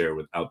timeshare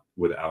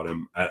without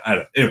him. I don't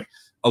know. Anyway,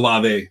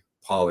 Olave,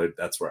 Pollard,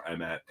 that's where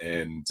I'm at.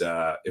 And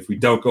if we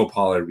don't go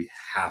Pollard, we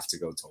have to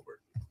go Tolbert.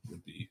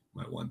 Would be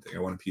my one thing. I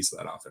want a piece of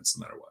that offense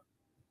no matter what.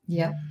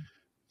 Yeah.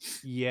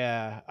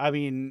 Yeah, I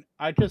mean,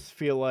 I just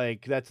feel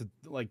like that's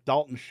like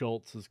Dalton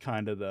Schultz is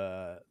kind of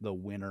the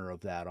winner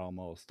of that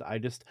almost. I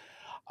think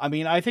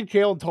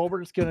Jalen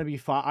Tolbert is going to be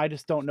fine. I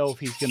just don't know if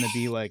he's going to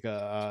be like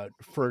a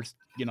first,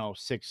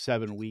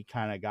 6-7 week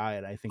kind of guy.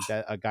 And I think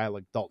that a guy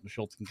like Dalton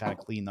Schultz can kind of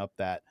clean up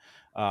that,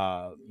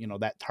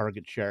 that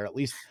target share. At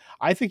least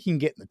I think he can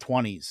get in the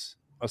 20s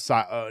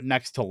aside,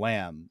 next to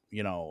Lamb,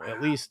 at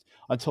least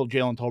until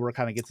Jalen Tolbert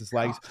kind of gets his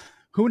legs.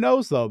 Who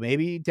knows, though?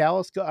 Maybe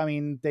Dallas.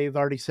 They've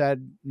already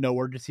said no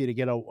urgency to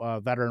get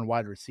a veteran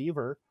wide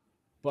receiver,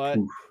 but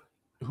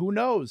who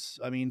knows?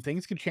 I mean,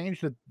 things could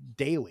change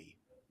daily,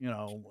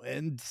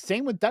 And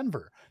same with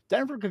Denver.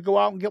 Denver could go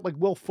out and get like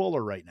Will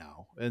Fuller right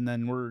now, and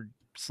then we're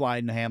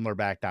sliding Hamler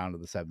back down to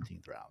the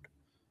 17th round.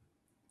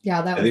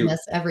 Yeah, that would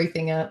mess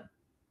everything up.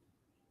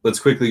 Let's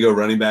quickly go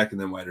running back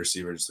and then wide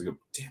receiver. Just look up.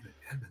 Damn it,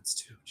 Edmonds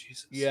too.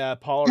 Jesus. Yeah,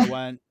 Pollard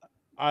went.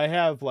 I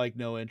have like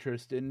no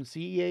interest in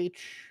CEH.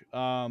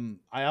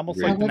 I almost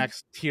like the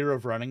next tier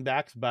of running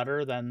backs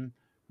better than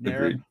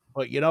Nair.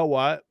 But you know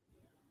what?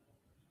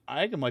 I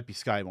think it might be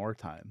Sky Moore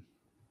time.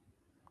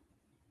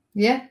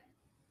 Yeah.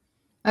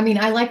 I mean,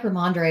 I like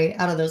Ramondre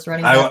out of those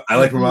running backs. I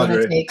like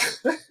Ramondre.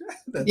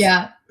 But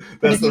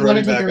if you want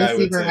to take a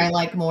receiver, I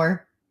like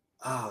Moore.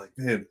 Oh,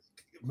 man.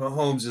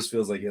 Mahomes just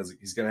feels like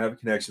he's going to have a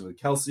connection with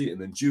Kelsey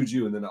and then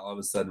Juju, and then all of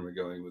a sudden we're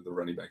going with the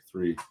running back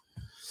 3.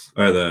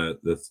 Or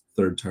the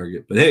third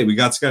target. But hey, we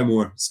got Sky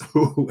Moore. So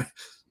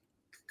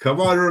come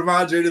on,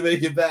 Ramondre, to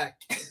make it back.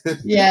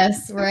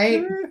 Yes,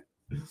 right.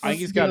 I think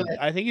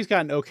he's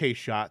got an okay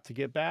shot to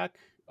get back.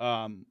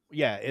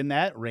 In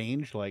that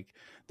range, like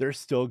there's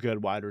still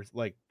good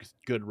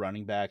good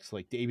running backs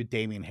like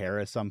Damian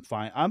Harris. I'm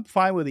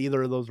fine with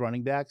either of those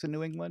running backs in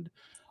New England.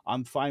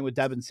 I'm fine with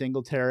Devin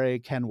Singletary,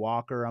 Ken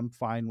Walker. I'm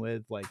fine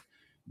with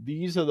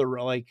these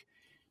are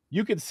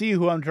you can see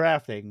who I'm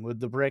drafting with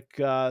the Brick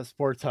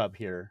Sports Hub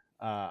here.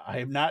 I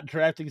am not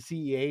drafting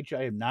CEH.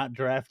 I am not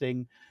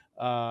drafting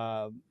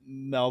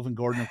Melvin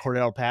Gordon or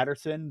Cordell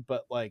Patterson,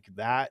 but like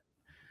that,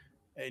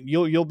 and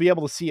you'll be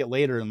able to see it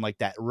later in like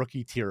that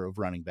rookie tier of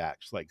running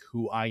backs, like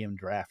who I am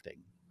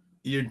drafting.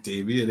 Your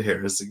Damian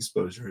Harris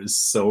exposure is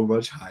so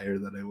much higher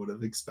than I would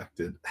have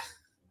expected.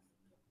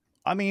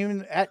 I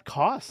mean, at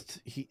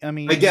cost, I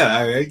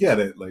get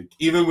it. Like,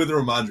 even with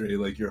Ramondre,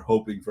 like, you're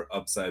hoping for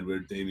upside where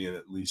Damian,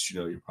 at least,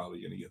 you're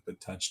probably going to get the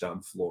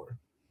touchdown floor.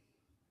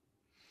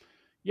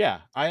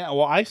 Yeah,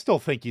 I still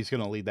think he's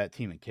going to lead that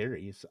team in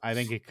carries. I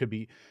think it could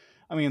be.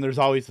 I mean, there's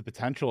always the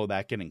potential of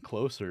that getting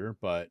closer,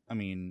 but I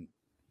mean,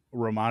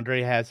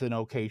 Ramondre has an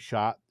okay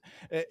shot.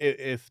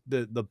 If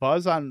the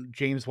buzz on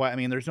James White, I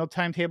mean, there's no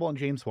timetable on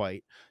James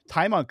White.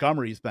 Ty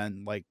Montgomery's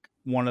been like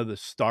one of the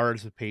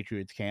stars of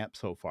Patriots camp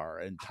so far,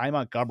 and Ty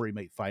Montgomery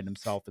might find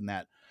himself in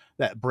that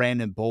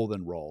Brandon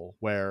Bolden role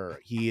where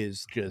he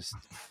is just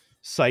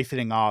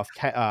siphoning off,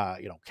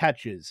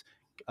 catches,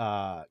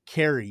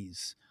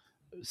 carries,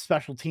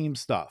 special team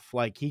stuff.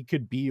 Like, he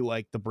could be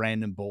like the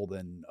Brandon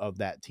Bolden of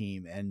that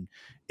team and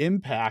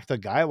impact a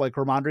guy like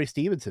Ramondre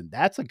Stevenson.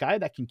 That's a guy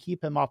that can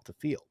keep him off the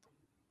field.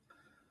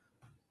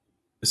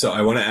 So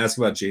I want to ask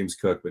about James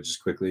Cook, but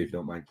just quickly, if you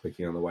don't mind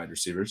clicking on the wide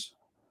receivers.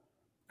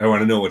 I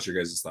want to know what your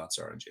guys' thoughts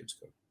are on James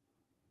Cook.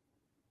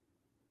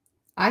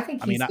 I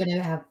think he's going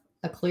to have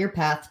a clear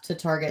path to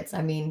targets.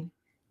 I mean,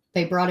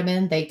 they brought him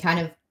in. They kind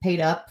of paid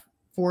up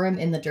for him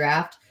in the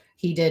draft.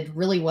 He did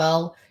really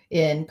well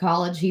in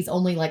college. He's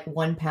only like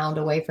 1 pound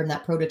away from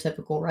that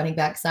prototypical running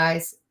back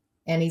size,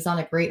 and he's on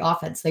a great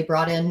offense. They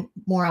brought in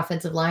more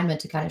offensive linemen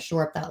to kind of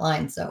shore up that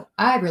line. So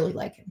I really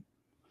like him.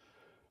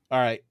 All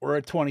right, we're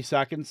at 20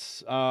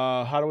 seconds.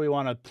 How do we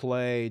want to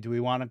play? Do we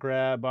want to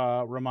grab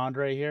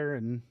Ramondre here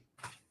and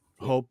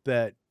hope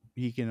that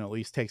he can at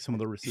least take some of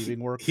the receiving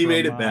work? He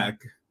made it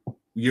back.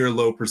 You're a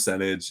low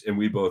percentage, and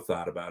we both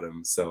thought about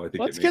him. So I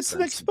think let's get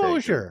some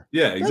exposure.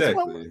 Yeah,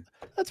 exactly.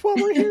 That's what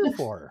we're here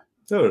for.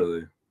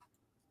 Totally.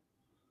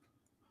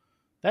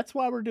 That's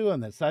why we're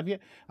doing this.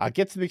 I'll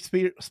get some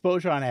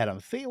exposure on Adam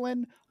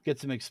Thielen. Get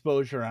some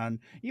exposure on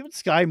even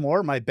Sky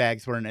Moore. My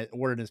bags weren't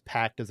as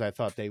packed as I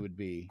thought they would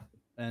be.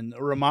 And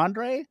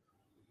Ramondre,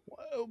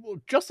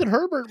 Justin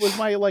Herbert was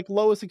my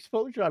lowest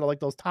exposure out of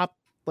those top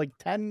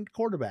 10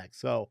 quarterbacks.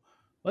 So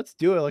let's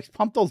do it. Let's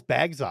pump those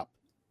bags up.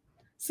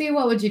 See,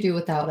 what would you do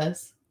without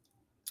us?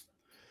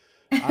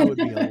 I would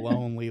be a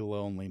lonely,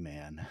 lonely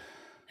man.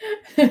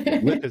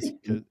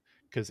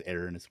 Because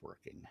Aaron is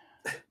working.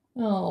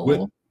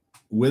 Oh.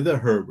 With a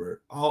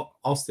Herbert,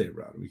 I'll stay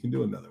around. We can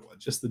do another one.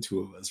 Just the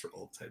two of us for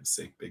old time's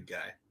sake, big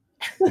guy.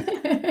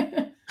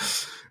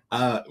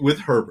 With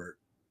Herbert,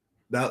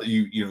 now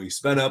you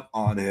spent up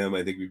on him.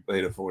 I think we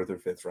played a 4th or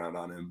 5th round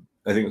on him.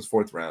 I think it was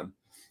 4th round.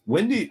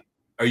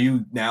 Are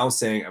you now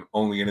saying I'm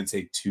only going to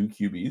take 2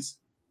 QBs,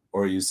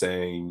 or are you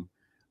saying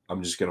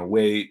I'm just going to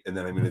wait and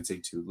then I'm going to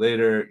take 2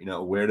 later?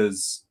 Where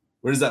does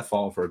that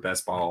fall for a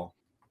best ball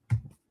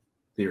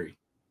theory?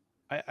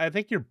 I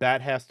think your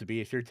bet has to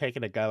be, if you're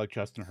taking a guy like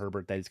Justin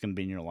Herbert, that he's going to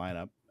be in your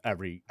lineup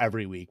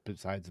every week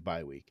besides the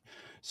bye week.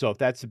 So if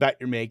that's the bet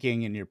you're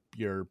making and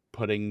you're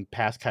putting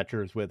pass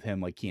catchers with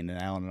him like Keenan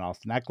Allen and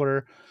Austin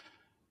Eckler,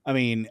 I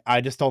mean,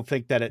 I just don't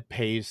think that it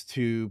pays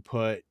to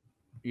put,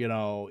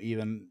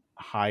 even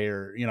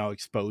higher,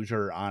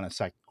 exposure on a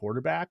second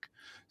quarterback.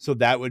 So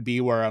that would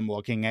be where I'm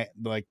looking at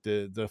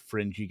the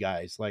fringy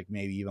guys, like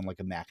maybe even like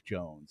a Mac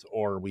Jones,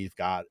 or we've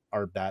got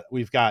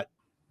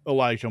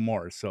Elijah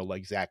Moore, so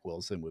Zach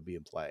Wilson would be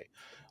in play.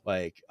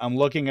 I'm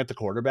looking at the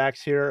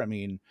quarterbacks here. I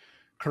mean,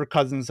 Kirk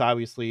Cousins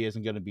obviously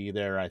isn't going to be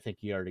there. I think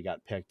he already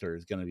got picked or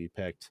is going to be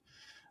picked.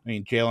 I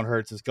mean, Jalen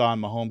Hurts is gone,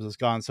 Mahomes is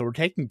gone, so we're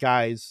taking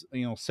guys,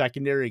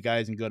 secondary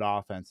guys in good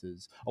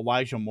offenses.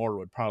 Elijah Moore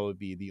would probably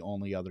be the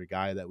only other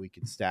guy that we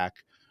could stack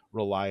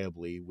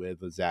reliably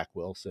with a Zach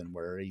Wilson,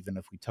 where even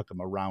if we took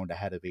him around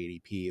ahead of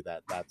ADP,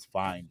 that's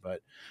fine.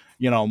 But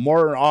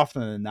more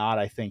often than not,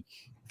 I think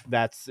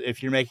that's,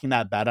 if you're making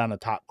that bet on a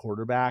top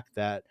quarterback,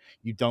 that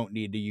you don't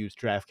need to use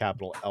draft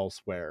capital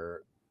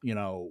elsewhere,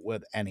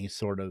 with any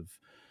sort of,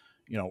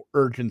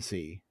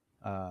 urgency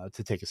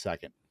to take a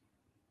second.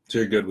 So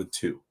you're good with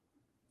 2.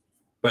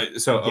 But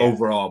so yeah.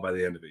 Overall, by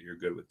the end of it, you're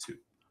good with 2.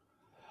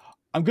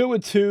 I'm good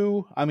with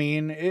 2. I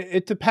mean,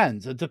 it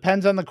depends. It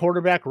depends on the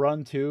quarterback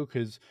run too,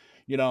 because,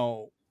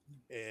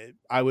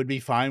 I would be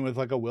fine with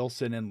a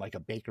Wilson and a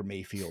Baker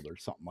Mayfield or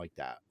something like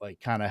that.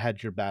 Kind of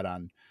hedge your bet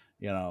on,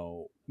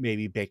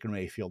 maybe Baker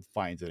Mayfield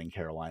finds it in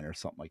Carolina or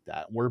something like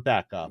that. We're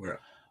back up.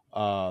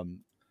 Yeah.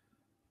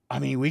 I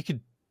mean, we could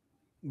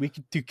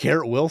do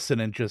Garrett Wilson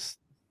and just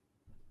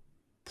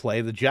play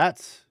the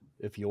Jets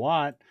if you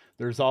want.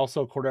 There's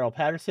also Cordell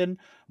Patterson,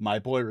 my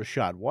boy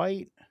Rachaad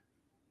White.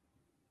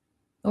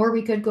 Or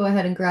we could go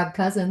ahead and grab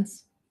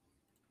Cousins.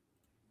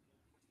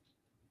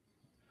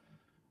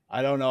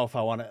 I don't know if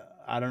I want to.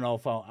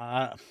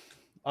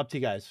 Up to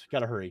you guys.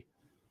 Gotta hurry.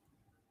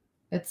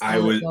 I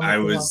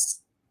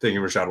was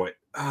thinking Rachaad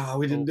White.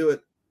 We didn't do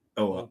it.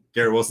 Oh well,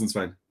 Garrett Wilson's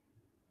fine.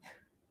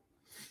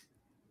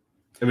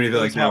 I mean, I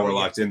feel like now we're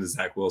locked into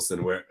Zach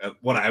Wilson. Where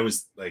what I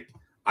was like,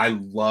 I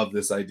love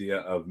this idea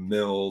of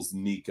Mills,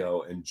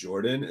 Nico, and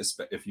Jordan.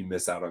 If you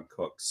miss out on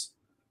Cooks,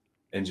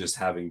 and just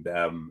having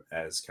them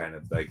as kind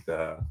of like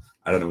the,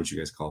 I don't know what you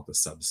guys call it, the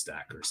sub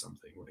stack or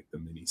something, like the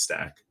mini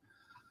stack.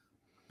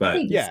 But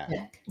Baby Yeah.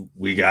 step.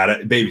 we got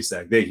it, baby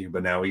stack. Thank you.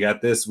 But now we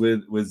got this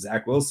with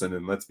Zach Wilson,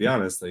 and let's be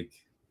honest, like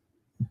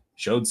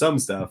showed some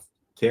stuff.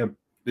 Camp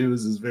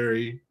News is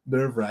very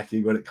nerve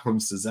wracking when it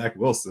comes to Zach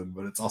Wilson,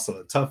 but it's also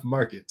a tough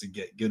market to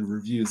get good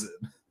reviews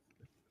in.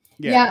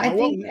 Yeah, I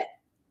well, think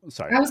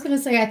sorry. I was going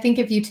to say, I think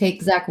if you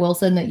take Zach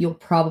Wilson, that you'll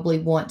probably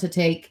want to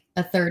take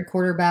a third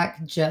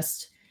quarterback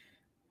just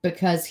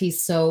because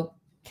he's so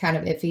kind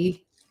of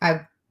iffy.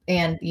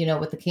 And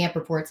with the camp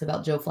reports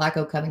about Joe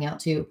Flacco coming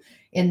out too,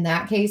 in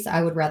that case,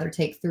 I would rather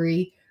take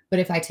 3. But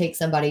if I take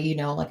somebody,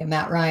 like a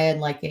Matt Ryan,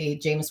 like a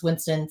Jameis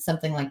Winston,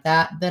 something like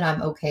that, then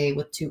I'm okay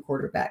with 2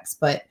 quarterbacks.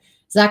 But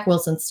Zach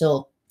Wilson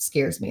still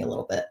scares me a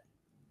little bit.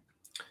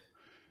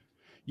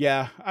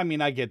 Yeah, I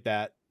mean, I get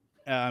that.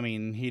 I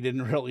mean, he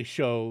didn't really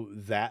show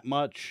that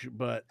much,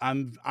 but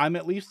I'm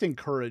at least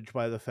encouraged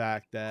by the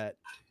fact that,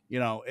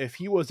 if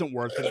he wasn't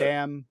worth a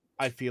damn,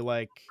 I feel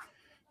like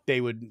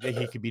that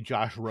he could be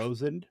Josh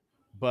Rosen,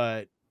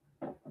 but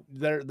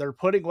they're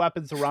putting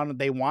weapons around him.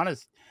 They want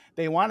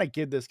to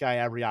give this guy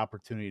every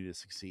opportunity to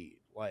succeed.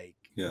 Like,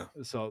 Yeah.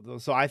 So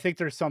I think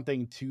there's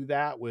something to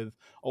that with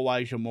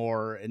Elijah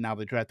Moore, and now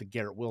they drafted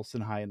Garrett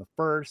Wilson high in the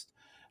first.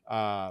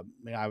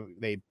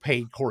 They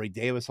paid Corey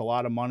Davis a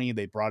lot of money.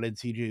 They brought in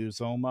CJ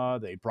Uzoma.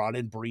 They brought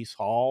in Breece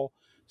Hall.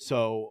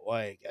 So,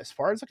 like, as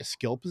far as like a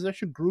skill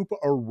position group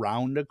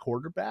around a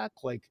quarterback,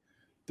 like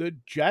the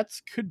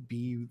Jets could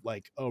be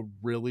like a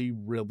really,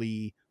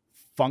 really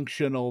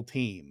functional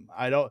team.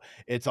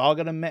 It's all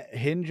gonna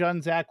hinge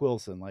on Zach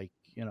Wilson. Like,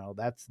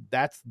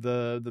 that's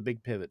the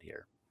big pivot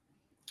here.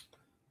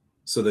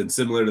 So then,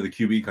 similar to the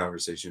QB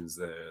conversations,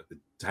 the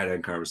tight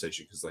end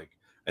conversation, because like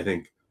I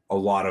think a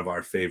lot of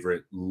our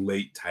favorite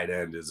late tight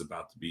end is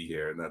about to be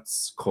here, and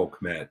that's Cole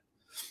Kmet.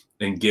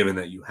 And given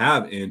that you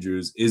have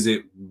Andrews, is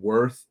it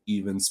worth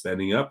even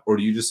spending up, or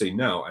do you just say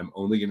no? I'm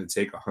only going to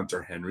take a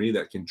Hunter Henry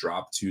that can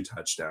drop 2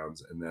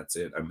 touchdowns, and that's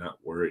it. I'm not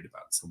worried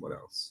about someone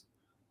else.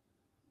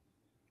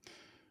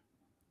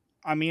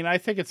 I mean, I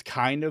think it's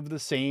kind of the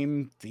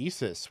same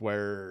thesis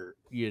where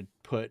you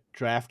put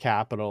draft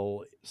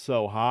capital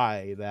so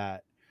high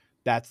that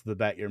that's the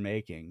bet you're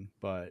making.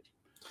 But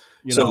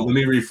let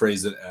me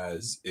rephrase it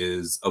as,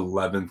 is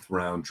 11th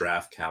round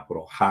draft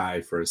capital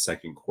high for a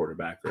second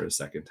quarterback or a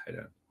second tight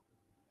end?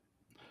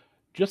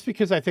 Just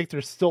because I think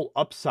there's still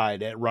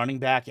upside at running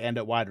back and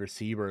at wide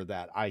receiver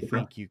that I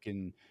think you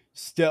can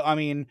still. I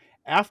mean,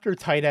 after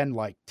tight end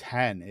like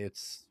 10,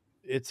 it's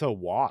a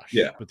wash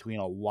between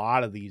a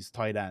lot of these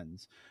tight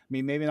ends. I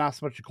mean, maybe not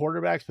so much the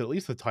quarterbacks, but at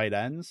least the tight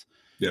ends.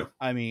 Yeah.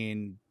 I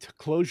mean, to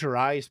close your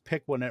eyes,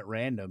 pick one at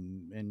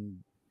random,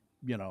 and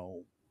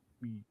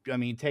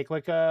take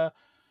like a,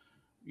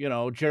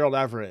 Gerald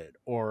Everett,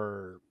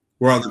 or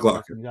we're on the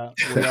clock. We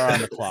are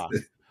on the clock.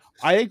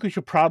 I think we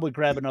should probably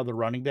grab another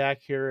running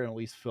back here and at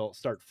least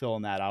start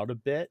filling that out a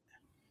bit.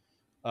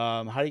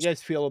 How do you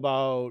guys feel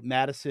about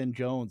Madison,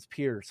 Jones,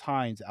 Pierce,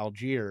 Hines,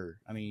 Algier?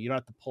 I mean, you don't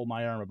have to pull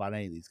my arm about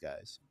any of these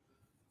guys.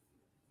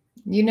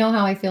 You know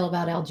how I feel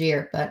about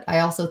Algier, but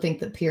I also think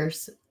that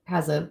Pierce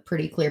has a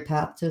pretty clear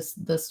path to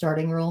the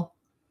starting role.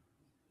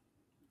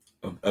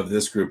 Of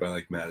this group, I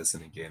like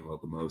Madison and Gainwell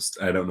the most.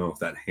 I don't know if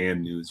that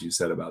hand news you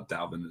said about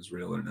Dalvin is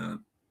real or not.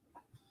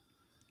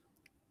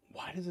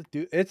 Why does it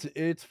do?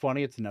 It's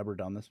funny. It's never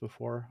done this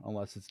before,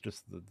 unless it's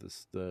just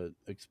the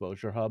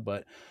exposure hub.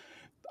 But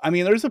I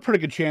mean, there's a pretty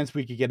good chance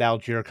we could get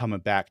Algier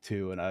coming back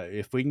too. And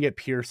if we can get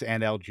Pierce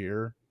and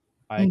Algier,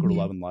 I think we're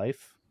loving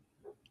life.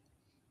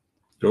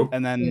 Cool.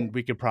 And then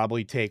we could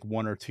probably take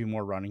 1 or 2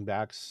 more running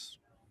backs.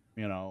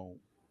 How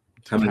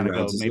many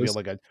rounds maybe is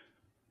like a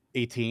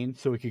 18.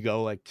 So we could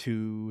go like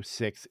 2,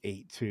 6,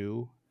 8,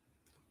 2,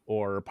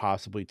 or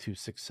possibly 2,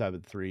 6,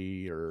 7,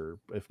 3, or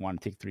if we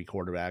want to take 3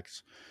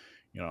 quarterbacks.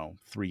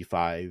 3,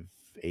 5,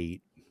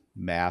 8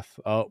 math.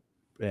 Oh,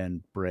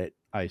 and Britt,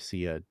 I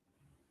see a.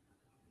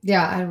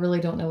 Yeah, I really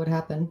don't know what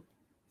happened.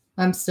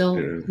 I'm still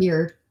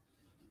here.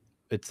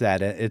 It's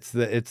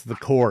the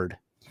cord.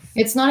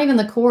 It's not even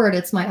the cord.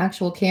 It's my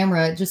actual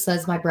camera. It just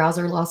says my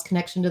browser lost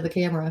connection to the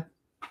camera.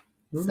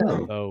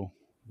 So,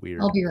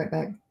 weird. I'll be right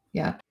back.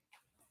 Yeah.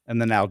 And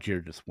then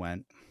Algier just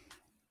went.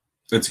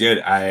 It's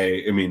good.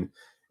 I mean,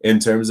 in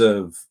terms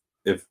of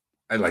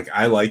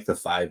I like the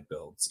 5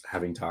 builds,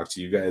 having talked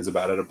to you guys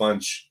about it a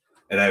bunch.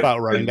 And about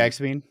running backs,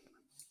 I mean?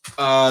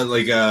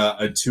 Like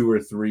a 2 or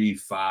 3,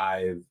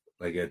 5,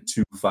 like a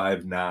 2,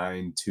 5,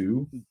 9,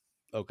 2.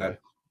 Okay.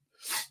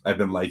 I've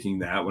been liking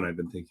that when I've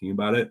been thinking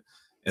about it.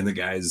 And the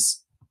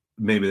guys,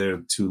 maybe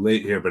they're too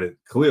late here, but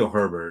Khalil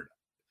Herbert,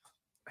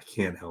 I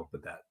can't help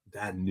but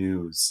that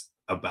news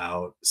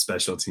about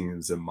special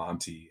teams and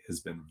Monty has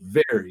been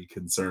very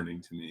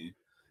concerning to me.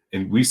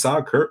 And we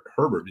saw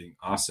Herbert being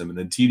awesome. And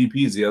then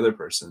TDP is the other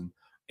person,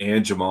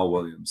 and Jamal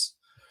Williams.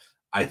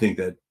 I think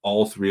that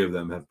all 3 of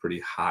them have pretty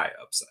high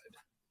upside.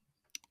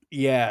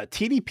 Yeah,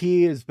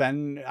 TDP has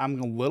been,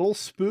 I'm a little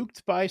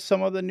spooked by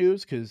some of the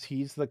news because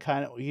he's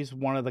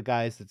one of the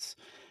guys that's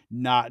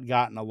not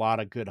gotten a lot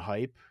of good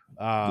hype.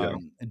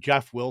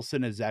 Jeff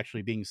Wilson is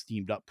actually being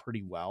steamed up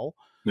pretty well.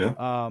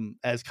 Yeah.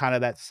 As kind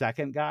of that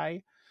second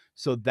guy.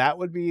 So that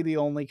would be the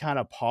only kind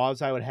of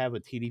pause I would have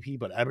with TDP,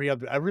 but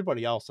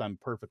everybody else I'm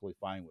perfectly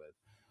fine with.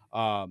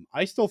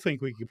 I still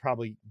think we could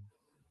probably.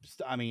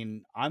 I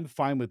mean, I'm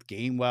fine with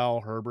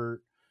Gainwell,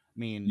 Herbert. I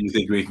mean, You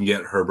think we can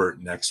get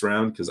Herbert next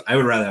round? Because I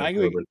would rather have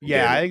Herbert.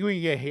 I think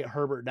we can get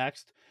Herbert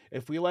next.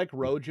 If we like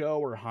Rojo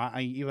or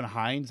even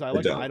Hines, I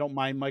don't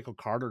mind Michael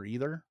Carter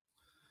either.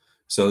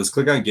 So let's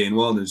click on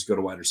Gainwell and then just go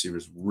to wide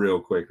receivers real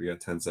quick. We got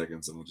 10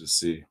 seconds and we'll just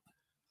see.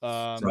 So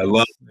I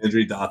love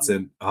Landry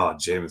Dotson. Oh,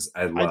 James.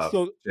 I love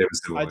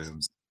Jameson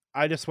Williams.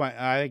 I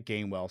think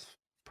Gainwell's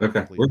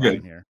okay. We're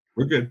good here.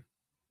 We're good.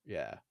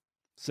 Yeah.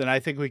 So I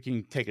think we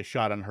can take a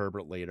shot on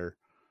Herbert later.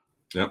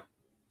 Yep.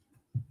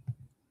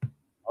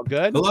 All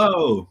good?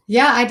 Hello.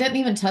 Yeah, I didn't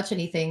even touch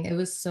anything. It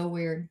was so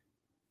weird.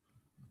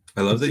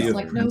 I love that you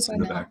have Prince in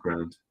the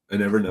background. I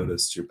never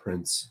noticed your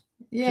Prince.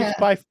 Yeah.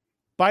 Just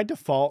by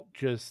default,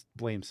 just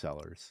blame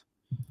sellers.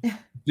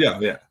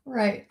 Yeah.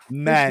 Right.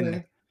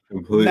 Men.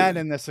 Completely. Men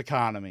in this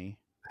economy.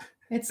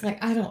 It's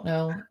like, I don't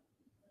know.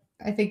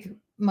 I think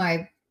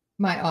my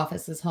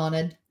office is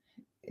haunted.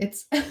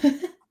 It's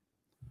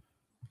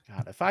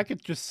God, if I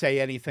could just say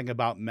anything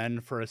about men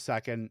for a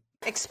second.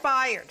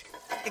 Expired.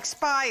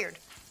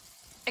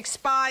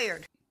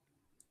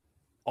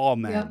 All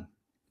men.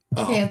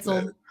 Yep.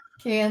 Canceled.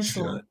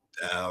 Shut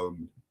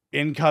down.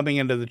 Incoming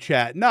into the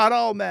chat. Not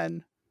all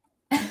men.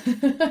 But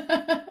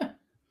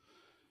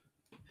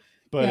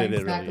yeah, it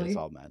exactly. really is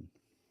all men.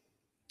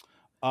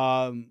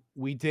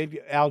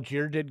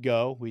 Algier did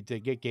go. We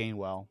did get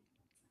Gainwell.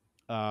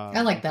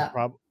 I like that.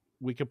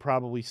 We could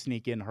probably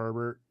sneak in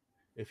Herbert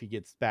if he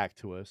gets back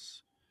to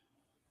us.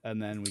 And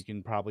then we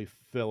can probably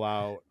fill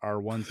out our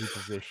onesie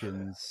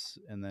positions.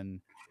 And then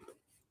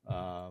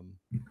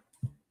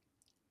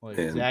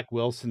Zach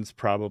Wilson's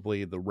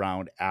probably the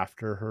round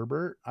after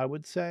Herbert, I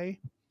would say.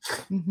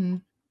 Mm-hmm.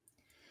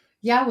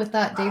 Yeah, with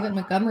that David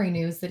Montgomery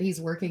news that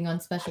he's working on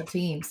special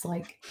teams.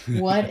 Like,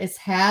 what is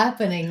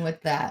happening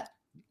with that?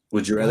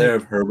 Would you rather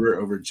have Herbert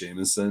over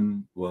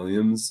Jameson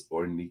Williams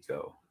or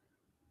Nico?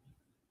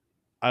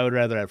 I would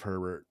rather have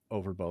Herbert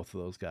over both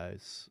of those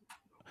guys.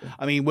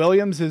 I mean,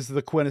 Williams is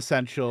the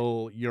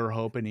quintessential, you're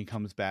hoping he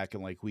comes back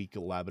in like week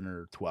 11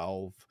 or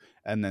 12,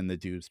 and then the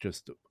dude's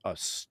just a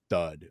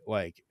stud.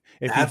 Like,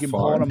 if you can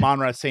pull on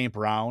Amon-Ra St.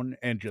 Brown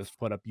and just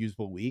put up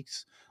usable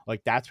weeks,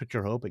 like that's what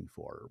you're hoping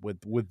for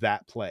with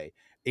that play.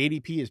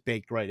 ADP is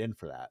baked right in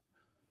for that.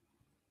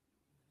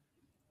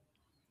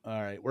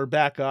 All right, we're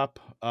back up.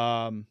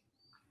 I mean,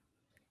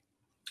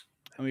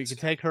 we can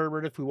take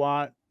Herbert if we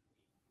want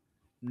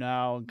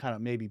now and kind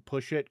of maybe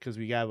push it because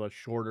we have a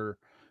shorter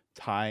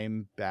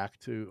time back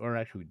to, or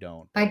actually we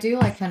don't. I do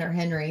like Hunter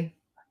Henry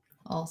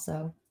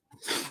also.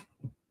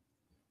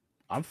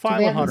 I'm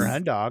fine with Hunter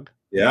Hendog.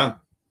 Yeah.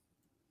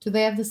 Do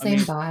they have the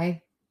same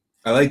bye?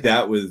 I like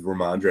that with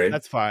Ramondre.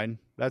 That's fine.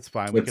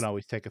 We can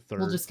always take a third.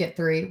 We'll just get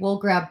 3. We'll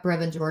grab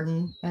Brevin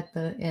Jordan at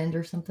the end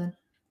or something.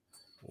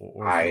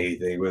 I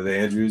think with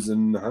Andrews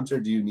and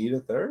Hunter, do you need a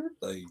third?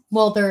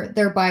 Well,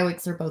 their bye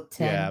weeks are both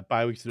 10. Yeah,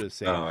 bye weeks are the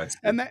same. Oh, I see.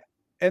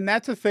 And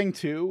that's a thing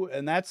too,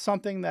 and that's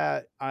something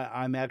that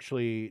I'm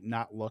actually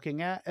not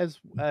looking at as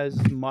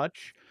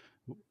much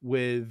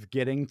with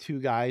getting 2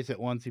 guys at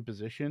onesie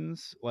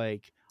positions.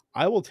 Like,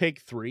 I will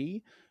take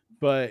 3,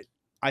 but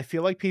I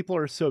feel like people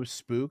are so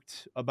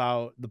spooked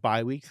about the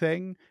bye week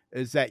thing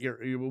is that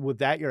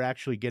you're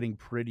actually getting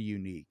pretty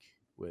unique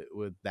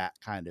with that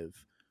kind of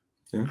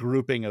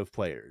grouping of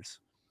players.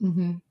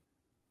 Mm-hmm.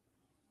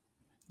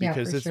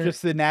 Because it's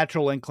just the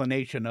natural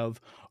inclination of,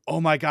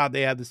 oh my God,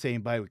 they have the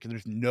same bye week, and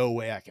there's no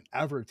way I can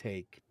ever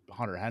take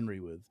Hunter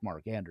Henry with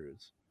Mark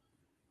Andrews.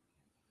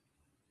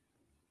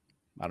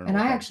 I don't know.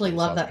 And I actually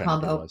love that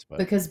combo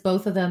because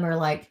both of them are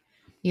like,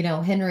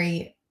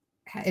 Henry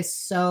is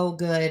so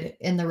good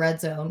in the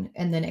red zone,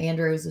 and then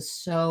Andrews is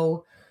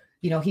so,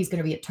 he's going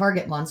to be a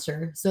target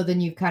monster. So then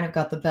you've kind of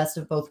got the best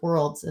of both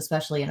worlds,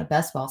 especially in a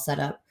best ball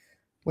setup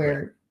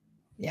where,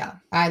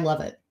 I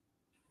love it.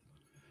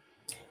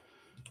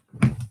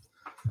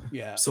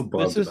 Yeah. So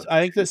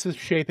I think this is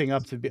shaping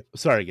up to be.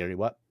 Sorry, Gary.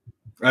 What?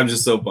 I'm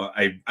just so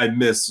I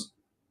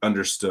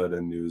misunderstood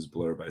a news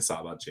blurb I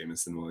saw about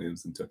Jameson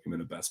Williams and took him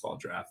in a best ball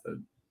draft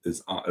that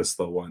is a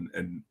slow one,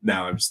 and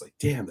now I'm just like,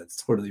 damn, that's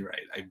totally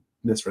right. I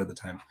misread the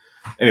time.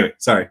 Anyway,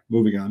 sorry.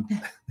 Moving on.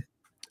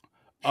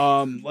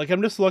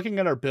 I'm just looking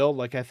at our build.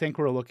 Like, I think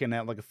we're looking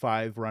at like a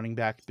 5 running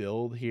back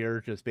build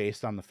here, just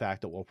based on the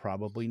fact that we'll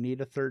probably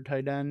need a third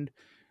tight end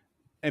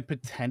and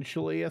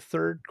potentially a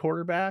third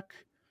quarterback.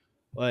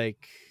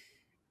 Like,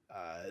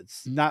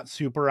 it's not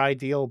super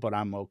ideal, but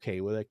I'm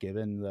okay with it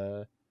given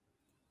the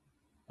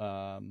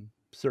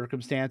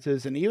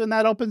circumstances. And even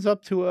that opens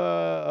up to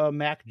a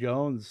Mac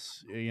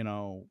Jones,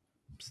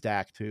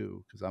 stack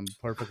too, because I'm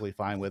perfectly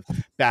fine with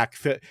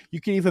backfill. You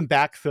can even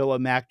backfill a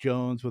Mac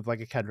Jones with like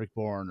a Kendrick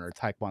Bourne or a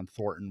Tyquan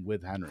Thornton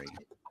with Henry.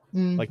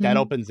 Mm-hmm. Like, that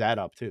opens that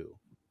up too.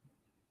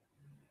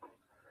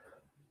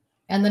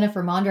 And then if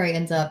Ramondre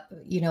ends up,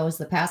 as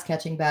the pass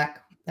catching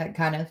back, that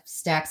kind of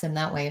stacks him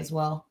that way as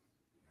well.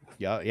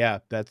 Yeah,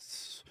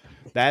 that's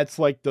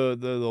like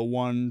the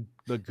one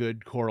the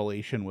good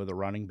correlation with a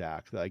running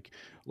back. Like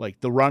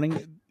the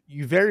running,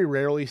 you very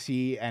rarely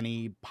see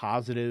any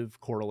positive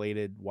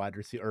correlated wide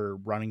receiver or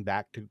running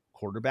back to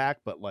quarterback,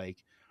 but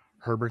like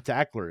Herbert to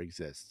Eckler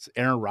exists,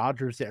 Aaron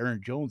Rodgers to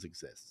Aaron Jones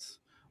exists.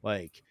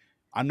 Like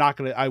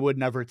I would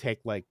never take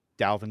like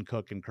Dalvin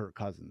Cook and Kirk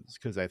Cousins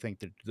because I think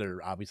that they're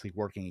obviously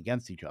working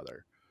against each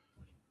other.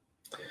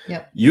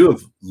 Yep. You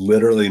have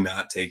literally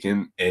not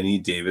taken any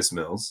Davis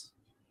Mills.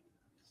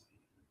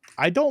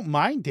 I don't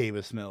mind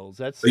Davis Mills.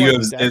 That's,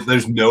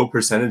 there's no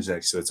percentage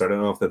next to it, so I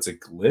don't know if that's a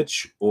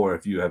glitch or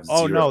if you have zero.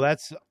 Oh no,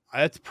 that's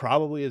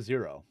probably a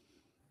 0.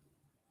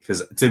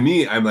 Because to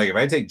me, I'm like, if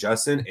I take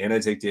Justin and I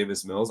take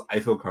Davis Mills, I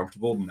feel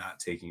comfortable not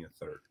taking a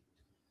third.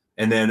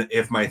 And then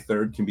if my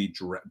third can be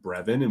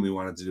Brevin and we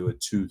wanted to do a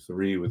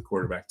 2-3 with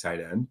quarterback tight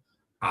end,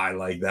 I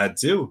like that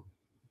too.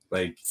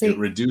 Like it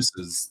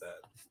reduces that.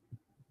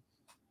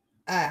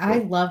 I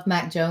love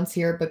Mac Jones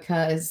here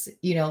because,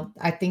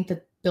 I think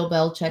that Bill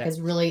Belichick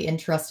is really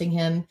entrusting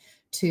him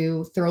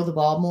to throw the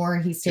ball more.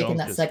 He's taking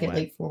that second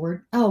leap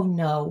forward. Oh,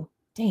 no.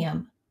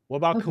 Damn. What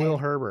about Khalil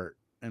Herbert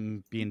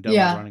and being done with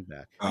running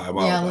back? I'm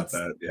all about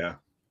that. Yeah.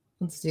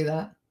 Let's do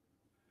that.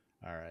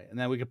 All right. And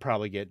then we could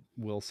probably get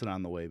Wilson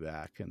on the way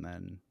back and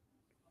then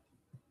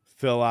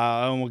fill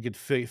out and we'll get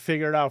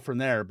figure it out from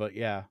there. But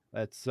yeah,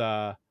 that's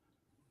I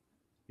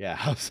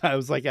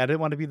was like, I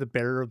didn't want to be the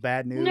bearer of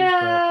bad news.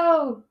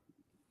 No.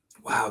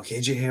 Wow,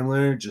 KJ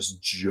Hamler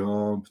just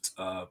jumped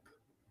up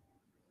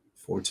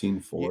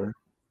 14-4.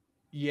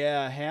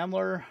 Yeah,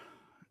 Hamler.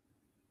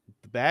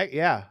 The back,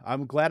 yeah.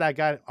 I'm glad I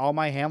got all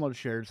my Hamler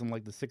shares in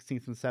like the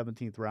 16th and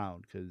 17th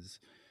round because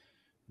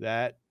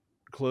that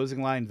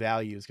closing line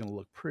value is going to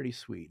look pretty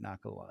sweet, not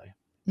going to lie.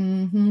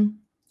 Mm-hmm.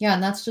 Yeah,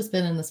 and that's just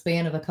been in the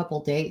span of a couple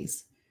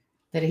days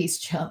that he's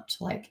jumped.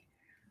 Like,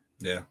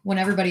 when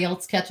everybody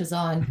else catches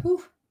on.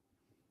 Whew.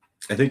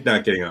 I think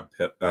not getting on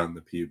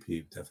the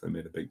PUP definitely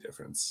made a big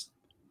difference.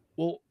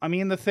 Well, I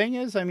mean, the thing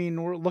is,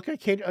 we're looking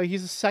at KJ.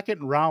 He's a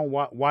second round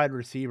wide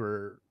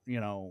receiver.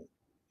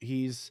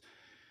 He's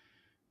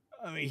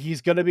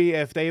going to be,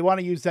 if they want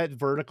to use that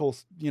vertical,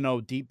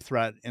 deep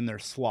threat in their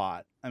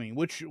slot.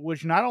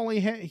 Which not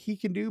only he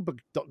can do, but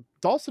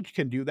Dulcich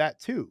can do that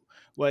too.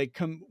 Like,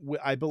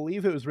 I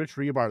believe it was Rich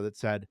Rebar that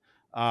said,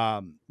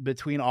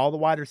 between all the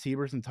wide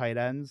receivers and tight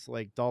ends,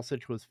 like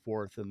Dulcich was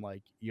 4th in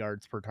like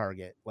yards per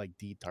target, like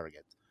deep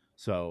targets.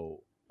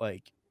 So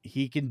like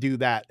he can do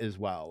that as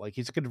well. Like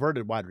he's a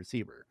converted wide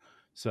receiver.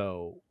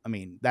 So,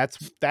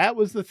 that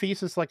was the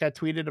thesis. Like I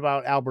tweeted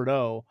about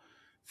Alberto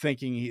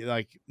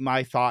thinking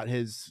my thought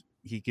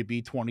he could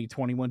be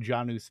 2021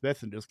 Jonnu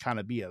Smith and just kind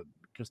of be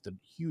just a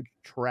huge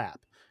trap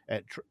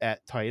at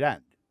tight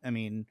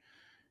end.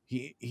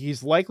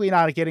 He's likely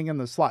not getting in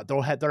the slot.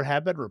 There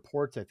have been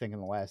reports, I think, in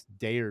the last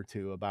day or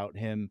two about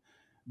him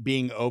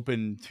being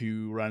open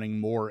to running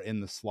more in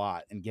the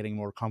slot and getting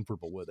more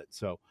comfortable with it.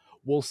 So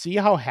we'll see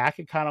how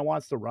Hackett kind of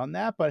wants to run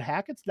that, but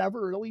Hackett's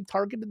never really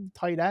targeted the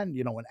tight end,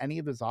 in any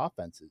of his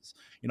offenses,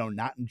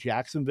 not in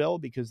Jacksonville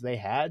because they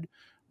had,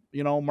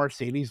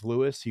 Mercedes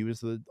Lewis. He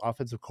was the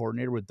offensive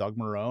coordinator with Doug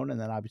Marrone. And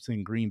then obviously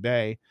in Green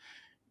Bay,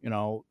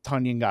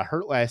 Tunyon got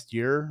hurt last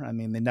year.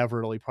 They never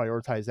really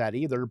prioritized that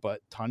either,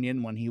 but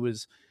Tunyon, when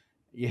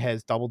he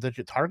has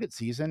double-digit target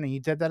season, and he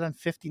did that on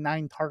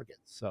 59 targets.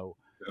 So,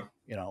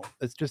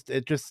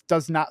 it just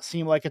does not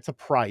seem like it's a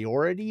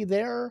priority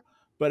there.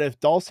 But if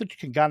Dulcich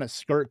can kind of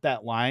skirt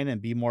that line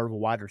and be more of a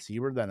wide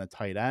receiver than a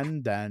tight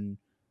end, then,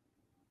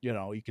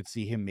 you could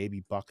see him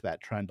maybe buck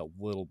that trend a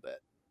little bit.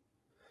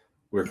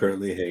 We're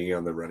currently hanging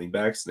on the running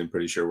backs, and I'm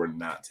pretty sure we're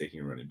not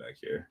taking a running back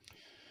here.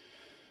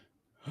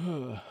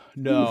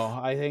 No,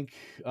 I think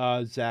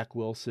Zach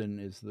Wilson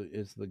is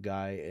the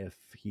guy if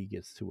he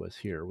gets to us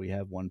here. We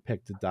have one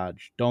pick to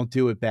dodge. Don't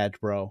do it, Badge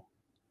Bro.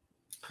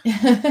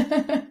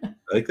 I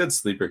think that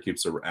Sleeper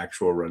keeps an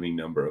actual running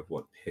number of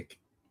what pick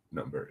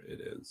number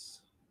it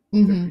is.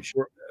 Mm-hmm.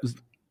 Sure.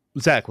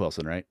 Zach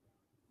Wilson, right?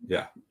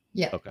 Yeah.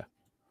 Yeah. Okay.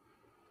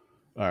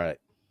 All right.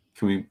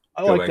 Can we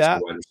go back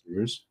to wide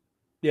receivers?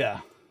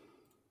 Yeah.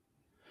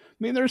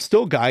 There's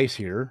still guys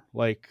here,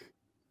 like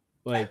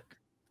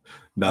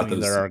not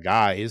there are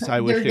guys. I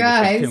wish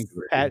guys.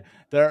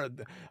 There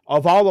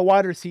of all the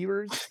wide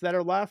receivers that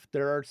are left,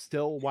 there are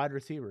still wide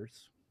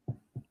receivers.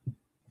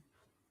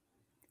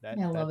 I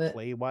love it.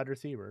 Play wide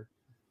receiver.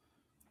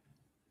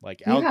 Like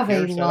you Alec have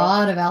Pierce, a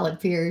lot of Alec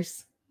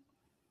Pierce.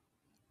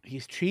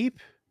 He's cheap.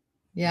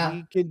 Yeah,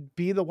 he could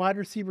be the wide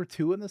receiver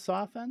 2 in this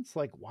offense.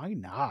 Like, why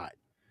not?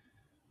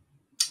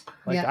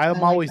 Like, yeah,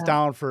 I'm always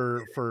down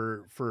for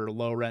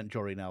low rent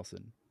Jordy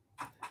Nelson.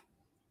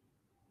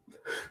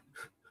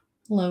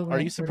 Are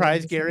you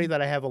surprised, Gary,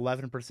 that I have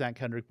 11%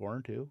 Kendrick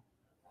Bourne too?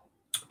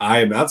 I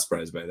am not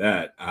surprised by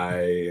that.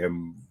 I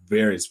am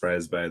very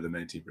surprised by the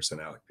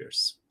 19% Alec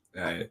Pierce.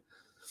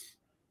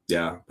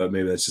 Yeah, but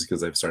maybe that's just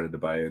because I've started to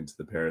buy into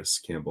the Paris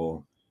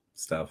Campbell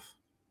stuff.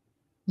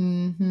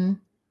 Mm-hmm.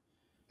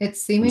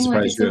 It's seeming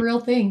like it's a real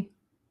thing.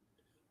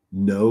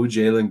 No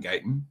Jalen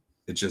Guyton.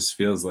 It just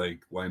feels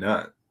like, why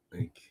not?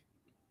 Like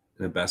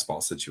in a best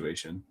ball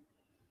situation.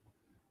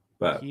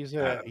 But he's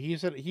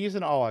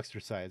an all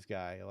exercise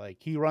guy. Like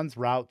he runs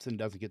routes and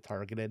doesn't get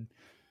targeted.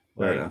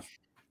 fair Like, enough.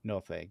 no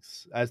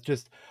thanks. That's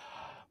just.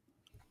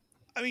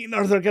 I mean,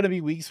 are there going to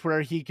be weeks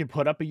where he can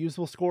put up a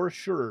usable score?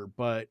 Sure,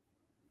 but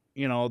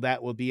that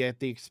will be at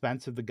the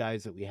expense of the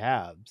guys that we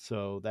have.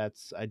 So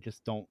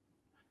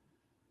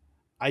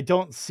I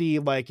don't see,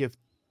 like, if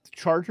the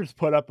Chargers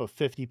put up a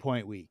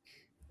 50-point week,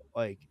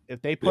 like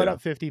if they put Yeah.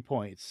 up 50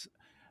 points,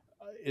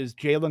 is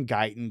Jalen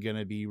Guyton going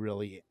to be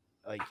really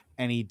like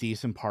any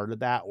decent part of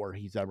that, or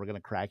he's ever going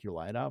to crack your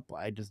lineup?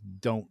 I just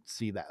don't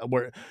see that.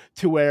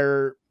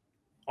 Where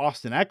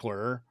Austin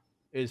Eckler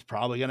is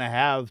probably going to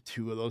have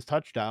 2 of those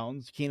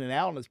touchdowns. Keenan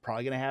Allen is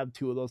probably going to have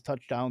 2 of those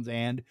touchdowns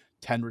and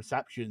 10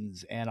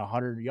 receptions and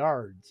 100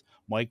 yards.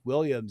 Mike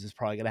Williams is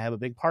probably going to have a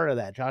big part of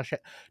that. Josh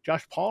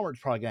Palmer is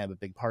probably going to have a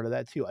big part of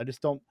that too. I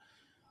just don't,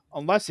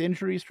 unless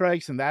injury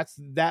strikes, and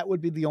that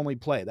would be the only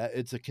play. That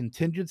it's a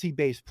contingency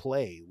based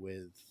play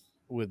with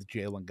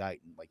Jalen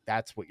Guyton. Like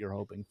that's what you're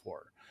hoping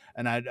for.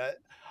 And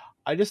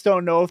I just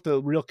don't know if the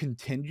real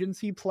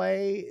contingency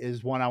play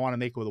is one I want to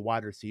make with a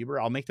wide receiver.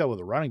 I'll make that with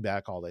a running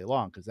back all day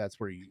long because that's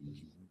where you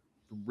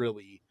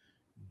really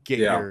get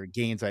your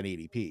gains on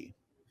ADP.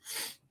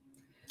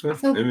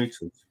 So- it makes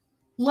sense.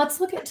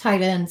 Let's look at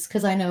tight ends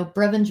because I know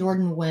Brevin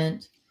Jordan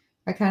went.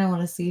 I kind of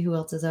want to see who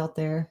else is out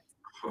there.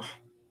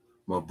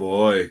 My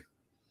boy,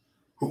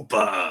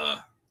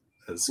 Hoopa,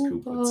 as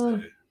Coop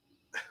would say.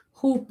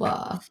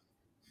 Hoopa.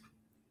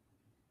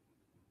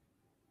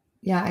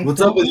 Yeah. What's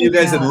up with you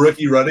guys and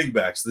rookie running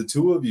backs? The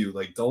 2 of you,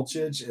 like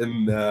Dulcich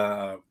and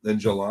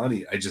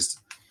Jelani. I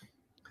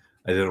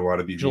didn't want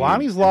to be.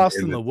 Jelani's lost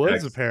in the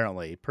woods,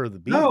 apparently, per the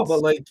beats. No,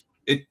 but like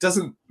it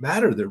doesn't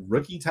matter. They're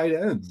rookie tight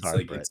ends. Sorry,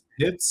 like Brett. it's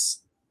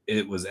Pitts,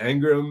 it was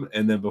Engram,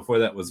 and then before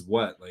that was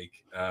what? Like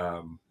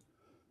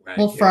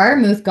well,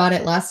 Freiermuth got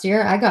it last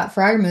year. I got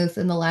Freiermuth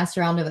in the last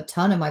round of a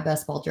ton of my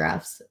best ball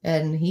drafts,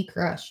 and he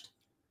crushed.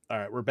 All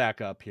right, we're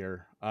back up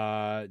here.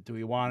 Do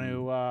we want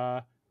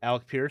to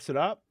Alec Pierce it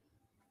up?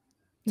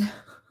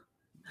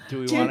 Do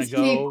we want to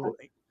go?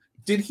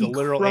 Did he the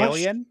literal crush,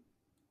 alien?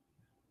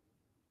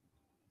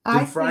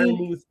 Did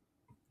Freiermuth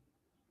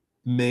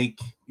make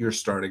your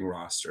starting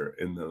roster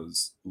in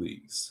those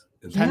leagues?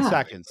 In 10 Yeah.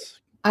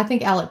 seconds. I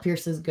think Alec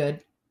Pierce is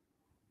good.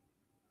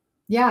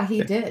 Yeah,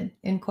 he did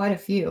in quite a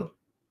few.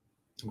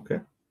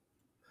 Okay.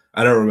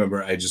 I don't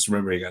remember. I just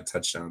remember he got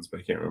touchdowns, but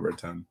I can't remember a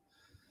ton.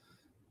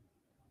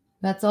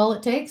 That's all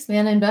it takes,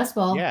 man. In best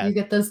ball, Yeah. you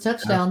get those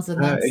touchdowns,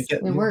 and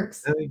it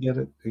works. I get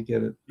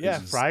it. Yeah,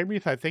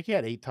 Freiermuth, I think he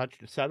had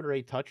 7 or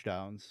 8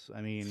 touchdowns.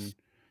 I mean,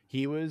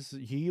 he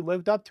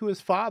lived up to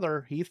his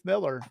father, Heath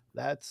Miller.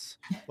 That's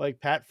like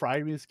Pat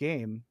Freiermuth's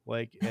game,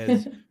 like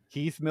as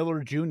Heath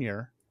Miller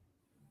Jr.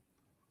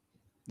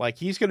 Like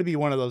he's going to be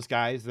one of those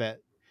guys that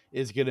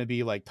is going to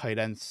be like tight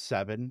end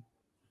 7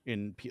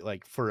 in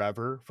like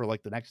forever for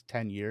like the next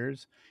 10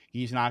 years.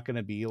 He's not going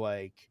to be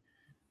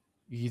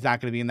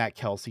in that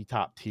Kelsey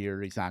top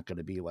tier. He's not going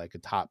to be like a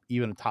top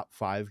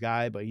 5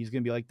 guy, but he's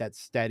going to be like that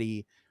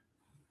steady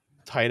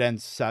tight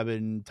end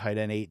 7, tight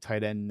end 8,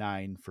 tight end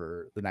 9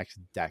 for the next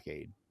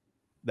decade.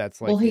 That's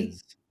like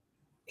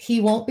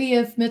he won't be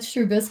if Mitch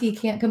Trubisky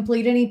can't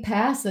complete any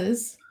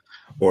passes.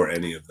 Or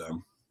any of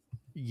them.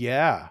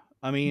 Yeah.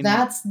 I mean,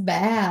 that's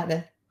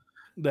bad.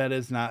 That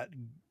is not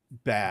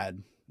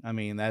bad. I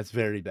mean, that's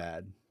very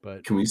bad.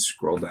 But can we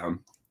scroll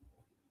down?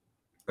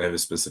 I have a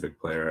specific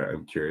player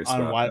I'm curious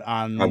about.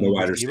 On the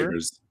wide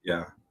receivers.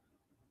 Yeah.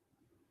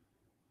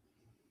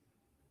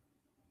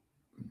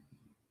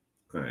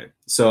 All right.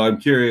 So I'm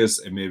curious,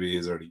 and maybe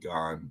he's already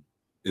gone.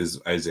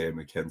 Is Isaiah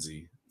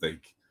McKenzie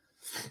like?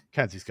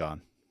 Kenzie's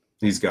gone.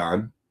 He's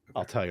gone.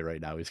 I'll tell you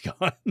right now, he's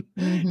gone.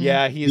 Mhm.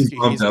 Yeah, he's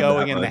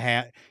going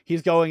in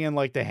he's going in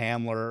like the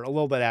Hamler, a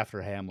little bit after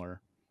Hamler.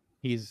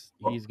 He's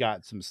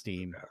got some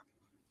steam.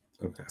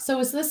 Yeah. Okay. So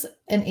is this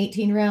an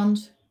 18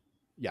 round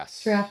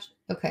Yes. draft?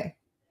 Okay.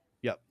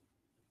 Yep.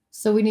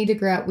 So we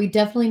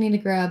definitely need to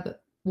grab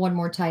one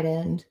more tight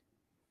end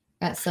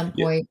at some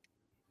point.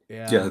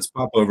 Yeah, let's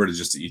pop over to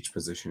just each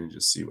position and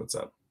just see what's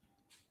up.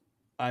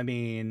 I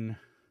mean,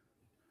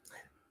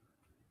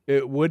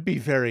 it would be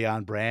very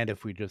on brand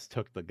if we just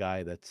took the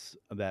guy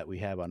that we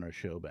have on our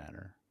show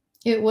banner.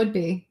 It would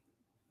be.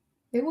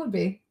 I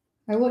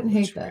wouldn't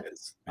hate that.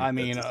 I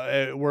mean,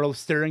 we're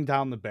staring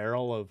down the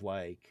barrel of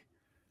like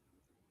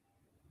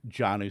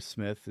Jonnu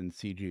Smith and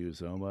CJ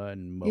Uzoma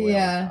and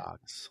Mo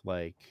Cox.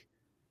 Like,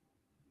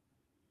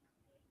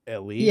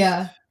 at least.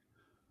 Yeah.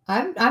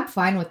 I'm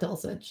fine with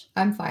Dulcich.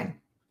 I'm fine.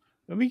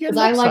 Because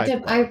I liked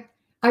him.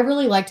 I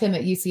really liked him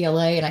at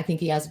UCLA, and I think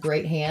he has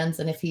great hands.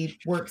 And if he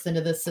works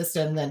into this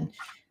system, then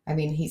I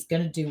mean he's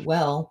going to do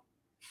well.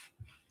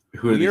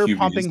 We're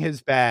pumping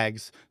his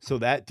bags so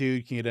that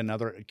dude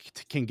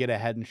can get a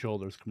Head and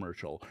Shoulders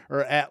commercial,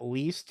 or at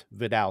least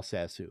Vidal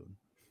Sassoon.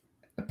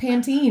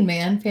 Pantene,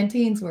 man,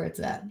 Pantene's where it's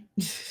at.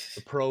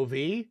 The Pro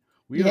V.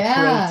 We are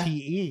Pro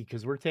TE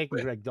because we're taking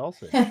Greg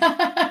Dulcich.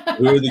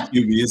 Who are the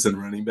QBs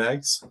and running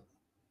backs?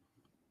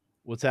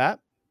 What's that?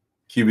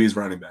 QBs,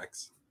 running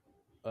backs.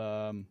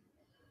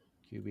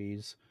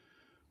 QBs.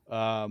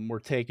 We're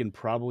taking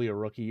probably a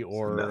rookie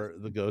or No.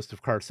 the ghost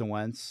of Carson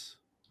Wentz.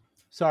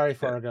 Sorry,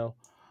 Fargo.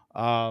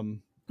 Sorry,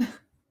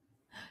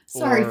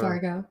 or-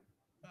 Fargo.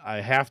 I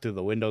have to.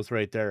 The window's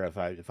right there.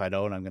 If I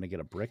don't, I'm going to get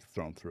a brick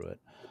thrown through it.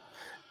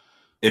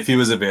 If he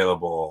was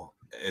available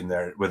in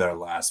there with our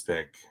last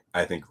pick,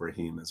 I think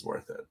Raheem is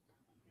worth it.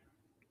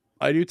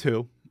 I do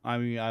too. I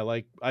mean,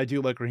 I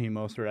do like Raheem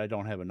Mostert. I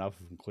don't have enough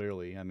of him.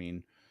 Clearly, I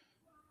mean,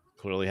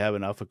 clearly have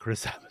enough of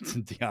Chris Evans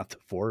and Deonta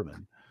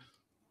Foreman.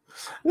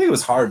 I think it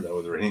was hard though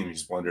with Raheem. You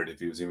just wondered if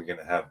he was even going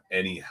to have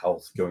any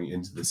health going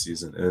into the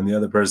season. And then the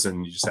other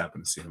person you just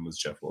happened to see him was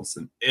Jeff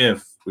Wilson.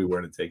 If we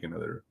were to take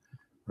another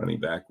running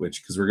back,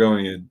 which because we're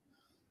going in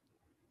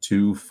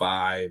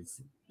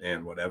 2-5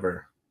 and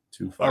whatever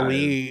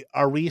 2-5.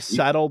 Are we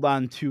settled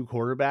on two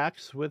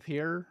quarterbacks with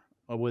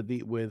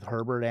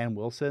Herbert and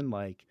Wilson?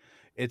 Like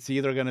it's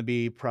either going to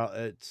be I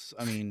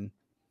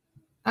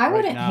right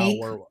wouldn't now hate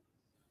we're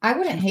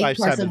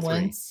Carson 2-5-7-3.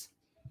 Wentz.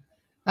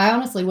 I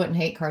honestly wouldn't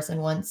hate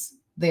Carson Wentz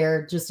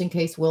there just in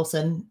case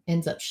Wilson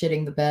ends up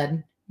shitting the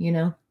bed, you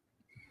know?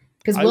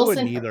 Because I wouldn't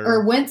Wilson either.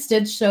 or Wentz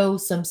did show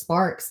some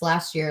sparks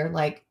last year.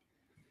 Like,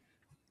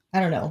 I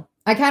don't know.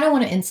 I kind of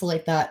want to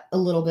insulate that a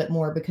little bit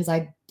more because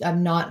I'm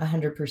not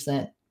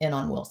 100% in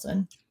on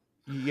Wilson.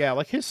 Yeah,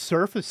 like his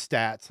surface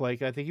stats,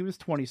 like I think he was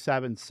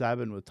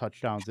 27-7 with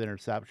touchdowns,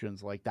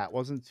 interceptions. Like that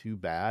wasn't too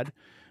bad,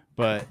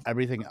 but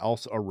everything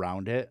else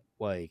around it,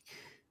 like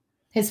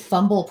His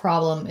fumble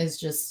problem is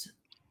just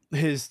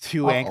his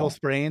two awful. ankle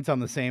sprains on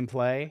the same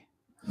play.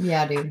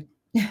 Yeah, dude.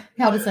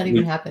 How does that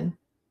even happen?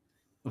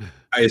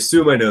 I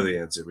assume I know the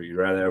answer, but you'd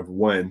rather have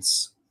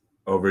Wentz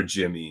over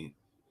Jimmy,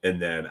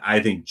 and then I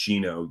think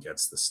Geno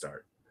gets the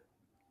start.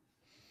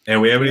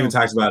 And we haven't even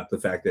talked about the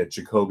fact that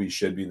Jacoby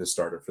should be the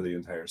starter for the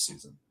entire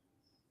season.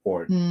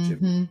 Or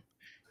Jimmy.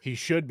 He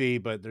should be,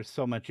 but there's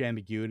so much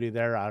ambiguity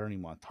there. I don't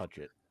even want to touch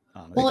it.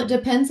 Honestly. Well, it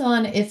depends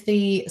on if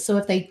they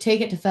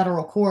take it to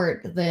federal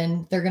court,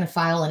 then they're going to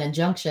file an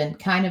injunction,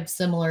 kind of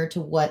similar to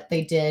what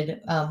they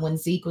did when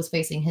Zeke was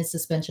facing his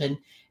suspension,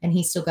 and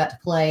he still got to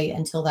play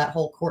until that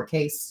whole court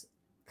case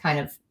kind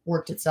of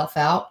worked itself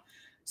out.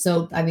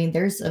 So, I mean,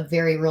 there's a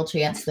very real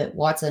chance that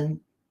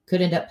Watson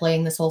could end up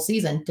playing this whole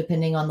season,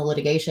 depending on the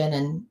litigation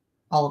and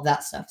all of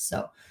that stuff.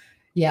 So,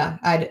 yeah,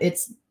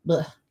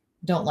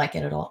 don't like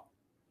it at all.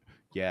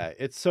 Yeah,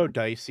 it's so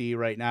dicey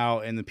right now,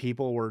 and the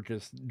people were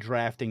just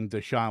drafting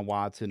Deshaun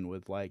Watson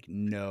with like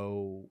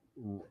no,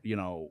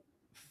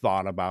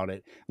 thought about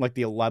it, like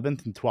the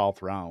 11th and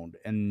 12th round.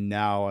 And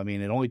now, I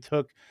mean, it only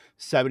took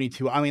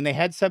 72. I mean, they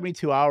had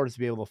 72 hours to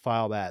be able to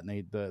file that,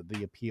 and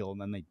the appeal,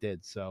 and then they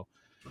did. So,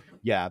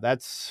 yeah,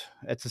 that's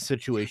a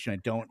situation I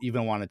don't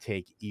even want to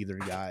take either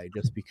guy,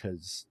 just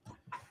because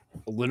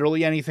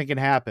literally anything can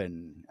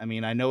happen. I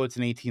mean, I know it's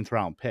an 18th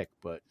round pick,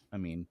 but I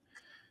mean,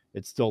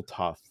 it's still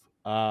tough.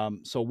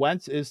 So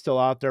Wentz is still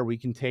out there. We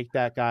can take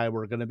that guy.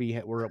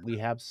 We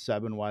have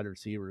 7 wide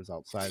receivers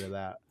outside of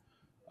that.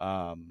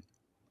 I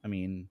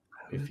mean,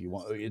 if you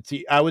want,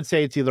 I would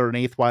say it's either an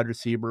 8th wide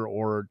receiver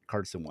or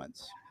Carson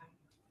Wentz.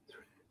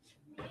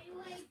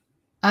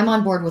 I'm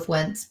on board with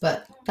Wentz,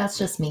 but that's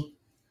just me.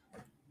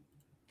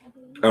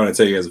 I want to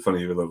tell you guys a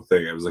funny little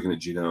thing. I was looking at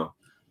Geno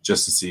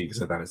just to see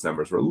because I thought his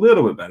numbers were a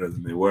little bit better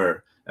than they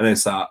were. And I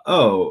saw,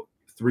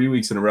 3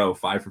 weeks in a row,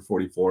 5 for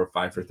 44,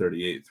 5 for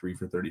 38, 3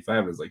 for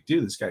 35. I was like,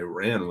 dude, this guy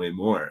ran way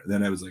more. And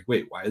then I was like,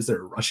 wait, why is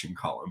there a rushing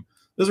column?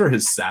 Those were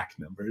his sack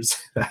numbers.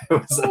 I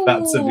was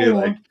about to be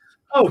like,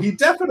 he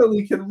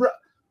definitely can run.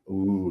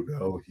 Ooh,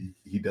 no,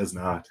 he does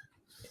not.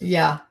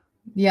 Yeah.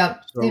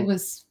 So, it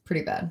was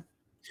pretty bad.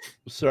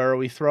 So are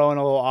we throwing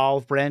a little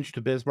olive branch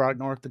to Bismarck,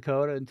 North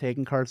Dakota and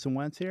taking Carson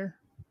Wentz here?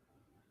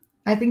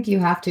 I think you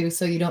have to,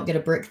 so you don't get a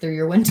brick through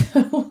your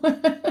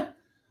window.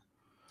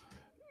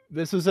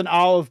 This is an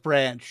olive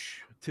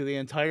branch to the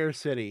entire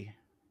city.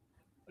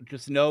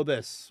 Just know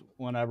this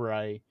whenever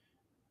I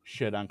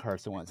shit on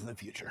Carson Wentz in the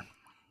future.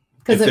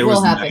 Because it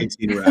will happen.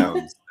 19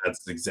 rounds,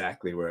 that's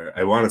exactly where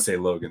I want to say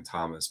Logan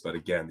Thomas, but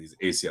again, these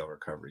ACL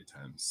recovery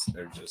times,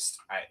 they're just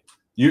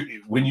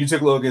when you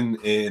took Logan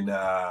in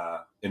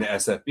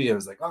SFB, I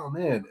was like, oh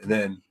man. And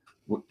then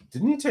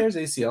didn't he tear his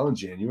ACL in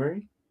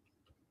January?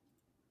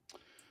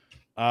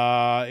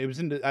 It was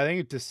I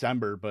think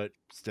December, but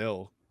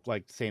still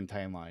like same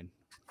timeline.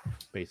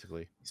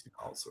 Basically,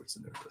 all sorts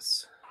of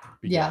nervous.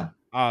 Yeah.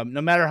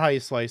 No matter how you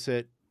slice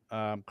it,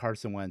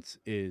 Carson Wentz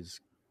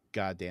is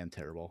goddamn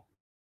terrible.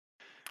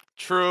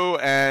 True,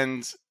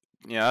 and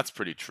yeah, that's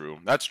pretty true.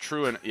 That's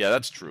true, and yeah,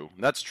 that's true.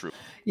 That's true.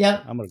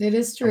 Yep, it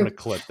is true. I'm gonna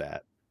clip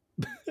that.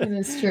 It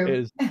is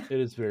true. It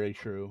is very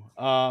true.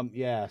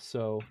 Yeah.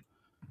 So,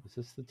 is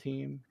this the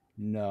team?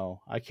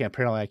 No, I can't.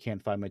 Apparently, I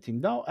can't find my team.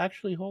 No,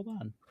 actually, hold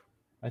on.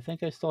 I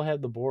think I still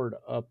have the board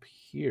up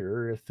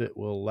here. If it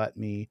will let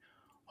me.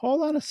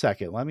 Hold on a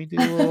second. Let me do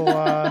a little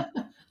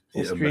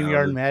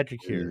StreamYard magic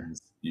here.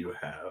 You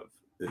have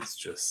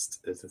it's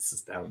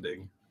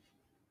astounding.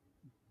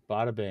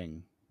 Bada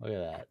bing. Look at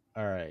that.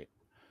 All right.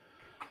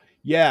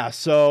 Yeah,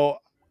 so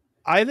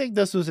I think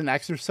this was an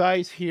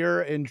exercise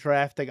here in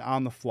drafting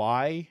on the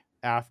fly.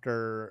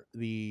 after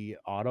the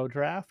auto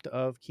draft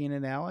of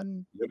Keenan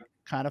Allen Yep.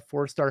 kind of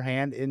forced our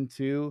hand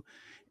into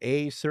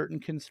a certain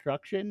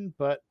construction,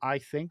 but I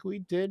think we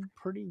did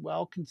pretty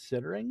well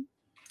considering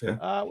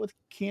with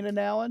Keenan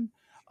Allen.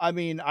 I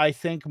mean, I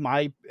think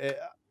I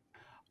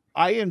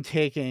am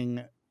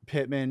taking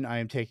Pittman.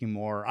 I'm taking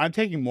more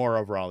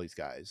over all these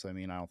guys. I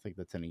mean, I don't think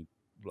that's any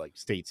like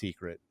state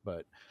secret,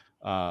 but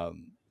and I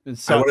want to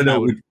Sutton, know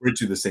would we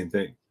do the same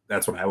thing.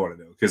 That's what I want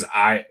to know, because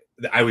I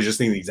was just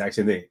thinking the exact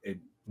same thing.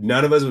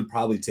 None of us would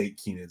probably take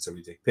Keenan, so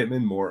we take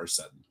Pittman, Moore, or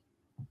Sutton.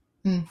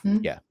 Mm-hmm.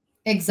 Yeah.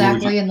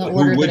 Exactly in the who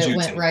order would that it you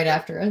went take? right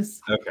after us.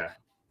 Okay.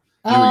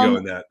 Here we go Um,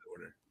 in that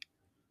order.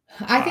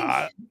 I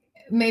think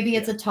maybe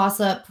it's a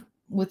toss-up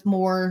with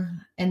Moore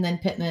and then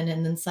Pittman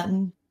and then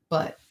Sutton,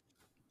 but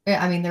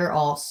I mean they're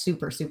all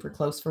super, super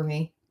close for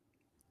me.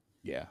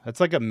 Yeah, that's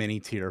like a mini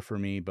tier for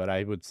me, but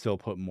I would still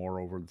put Moore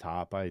over the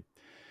top.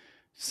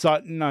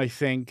 Sutton, I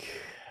think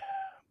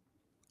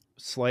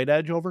slight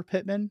edge over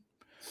Pittman.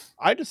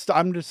 I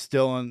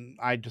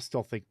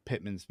still think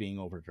Pittman's being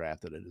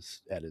overdrafted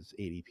at his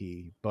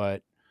ADP,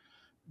 but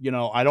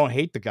I don't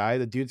hate the guy.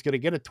 The dude's going to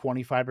get a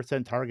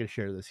 25% target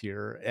share this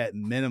year at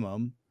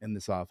minimum in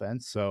this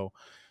offense. So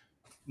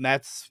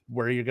that's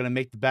where you're going to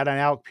make the bet on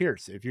Alec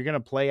Pierce. If you're going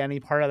to play any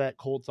part of that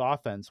Colts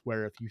offense,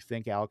 where if you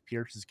think Alec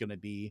Pierce is going to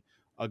be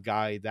a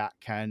guy that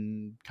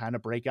can kind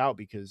of break out,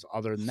 because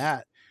other than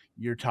that,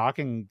 you're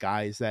talking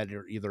guys that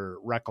are either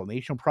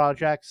reclamation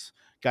projects,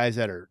 guys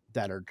that are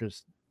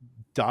just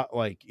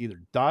like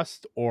either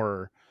dust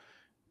or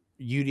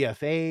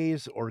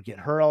UDFAs or get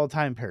hurt all the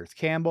time. Paris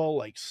Campbell,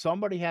 like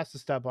somebody has to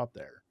step up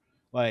there.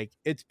 Like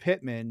it's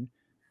Pittman,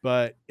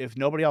 but if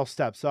nobody else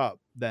steps up,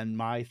 then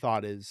my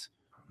thought is,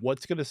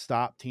 what's going to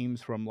stop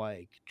teams from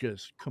like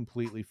just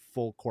completely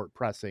full court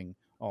pressing?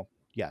 Oh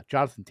yeah,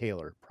 Jonathan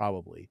Taylor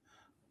probably,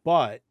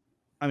 but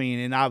I mean,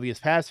 in obvious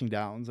passing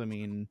downs, I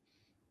mean,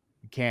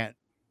 you can't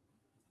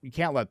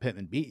let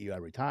Pittman beat you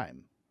every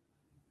time.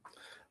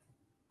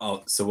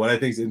 Oh, so what I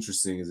think is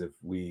interesting is if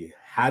we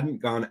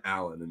hadn't gone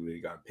Allen and we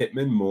had gone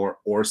Pittman, Moore,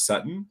 or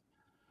Sutton,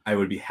 I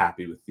would be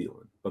happy with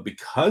Thielen. But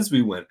because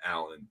we went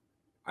Allen,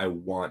 I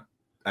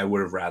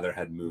would have rather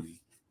had Mooney,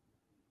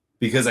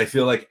 because I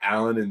feel like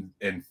Allen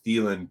and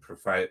Thielen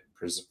provide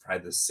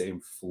the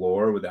same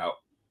floor without.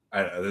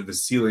 The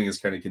ceiling is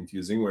kind of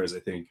confusing. Whereas I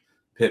think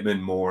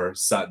Pittman, Moore,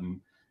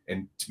 Sutton,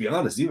 and to be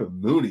honest, even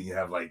Mooney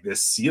have like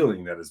this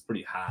ceiling that is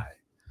pretty high.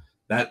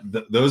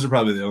 Those are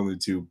probably the only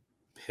two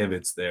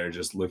pivots there,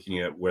 just looking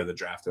at where the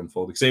draft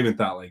unfolded. Because I even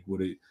thought, like,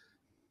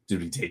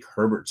 did we take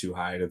Herbert too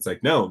high? And it's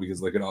like, no,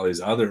 because look at all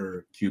these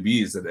other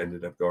QBs that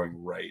ended up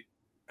going right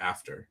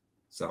after.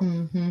 So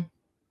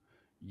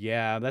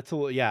yeah,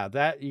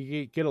 that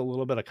you get a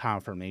little bit of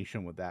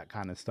confirmation with that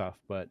kind of stuff.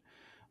 But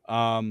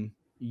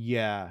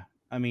yeah,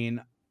 I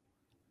mean,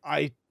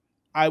 I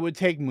would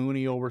take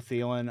Mooney over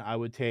Thielen. I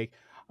would take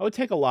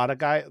a lot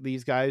of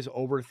these guys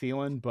over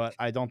Thielen, but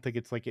I don't think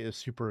it's like a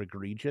super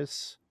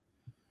egregious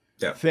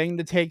thing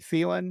to take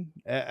Thielen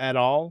at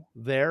all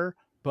there.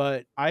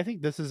 But I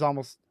think this is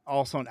almost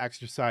also an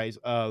exercise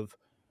of,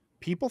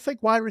 people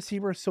think wide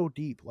receiver is so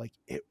deep. Like,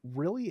 it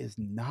really is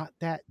not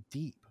that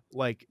deep.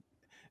 Like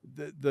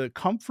the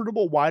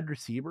comfortable wide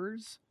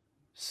receivers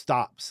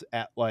stops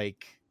at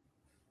like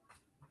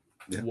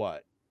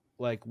what?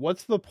 Like,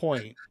 what's the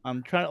point?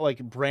 I'm trying to, like,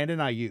 Brandon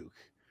Ayuk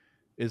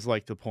is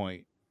like the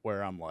point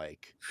where I'm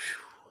like,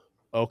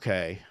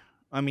 okay.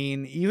 I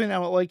mean, even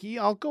like,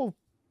 I'll go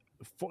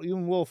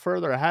even a little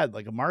further ahead,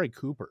 like Amari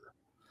Cooper.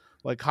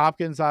 Like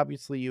Hopkins,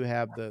 obviously you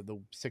have the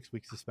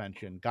 6-week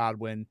suspension.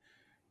 Godwin,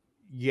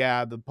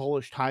 yeah, the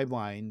Polish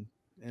timeline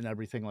and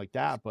everything like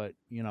that, but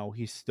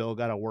he's still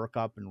got to work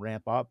up and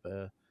ramp up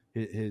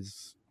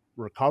his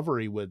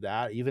recovery with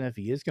that. Even if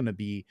he is going to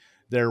be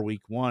there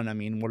week 1, I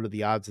mean, what are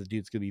the odds the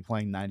dude's going to be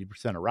playing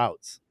 90% of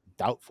routes?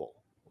 Doubtful.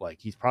 Like,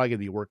 he's probably going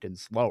to be working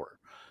slower.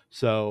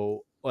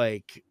 So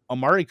like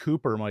Amari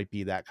Cooper might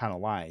be that kind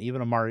of line.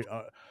 Even Amari,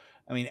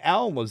 I mean,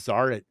 Allen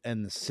Lazard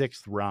in the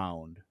 6th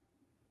round.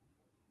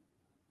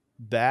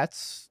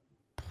 That's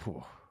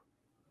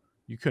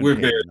you couldn't. We're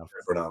very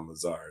different on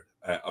Lazard.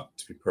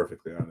 To be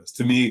perfectly honest,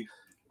 to me,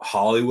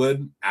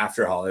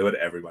 after Hollywood,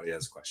 everybody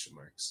has question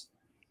marks.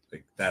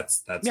 Like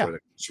that's where the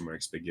question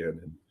marks begin,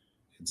 and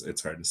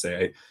it's hard to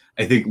say.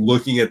 I think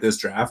looking at this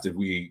draft, if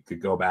we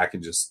could go back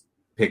and just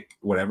pick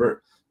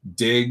whatever,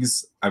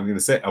 Diggs,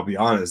 I'll be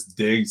honest,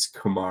 Diggs,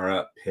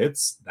 Kamara,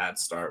 Pitts, that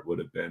start would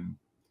have been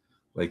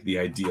like the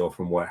ideal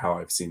from how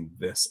I've seen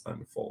this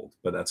unfold.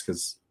 But that's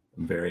because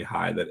I'm very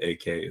high that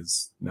AK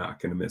is not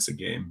going to miss a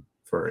game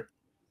for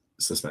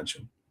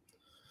suspension.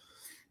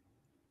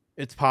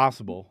 It's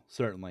possible,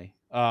 certainly.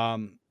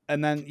 And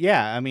then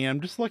I mean, I'm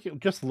just looking at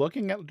just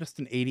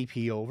an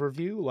ADP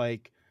overview.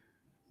 Like,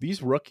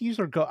 these rookies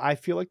I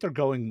feel like they're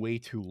going way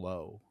too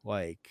low.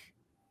 Like,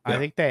 I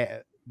think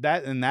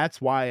and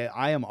that's why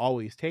I am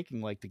always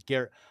taking like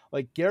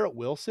Garrett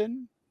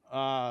Wilson.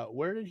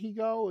 Where did he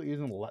go? He was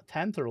in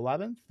 10th or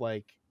 11th.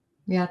 Like,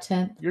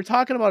 10th. You're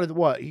talking about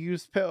what he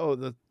used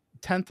the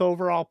 10th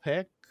overall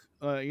pick.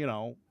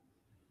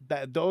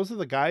 those are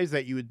the guys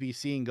that you would be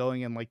seeing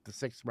going in like the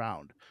 6th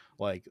round,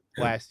 like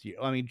last year.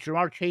 I mean,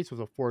 Jamar Chase was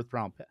a 4th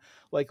round pick.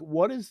 Like,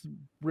 what is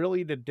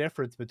really the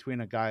difference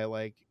between a guy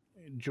like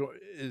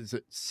is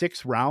it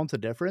 6 rounds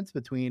of difference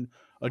between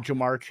a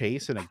Jamar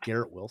Chase and a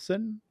Garrett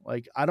Wilson?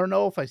 Like, I don't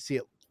know if I see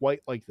it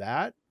quite like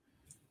that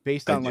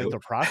based I on like do. their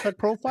prospect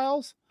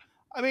profiles.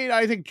 I mean,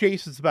 I think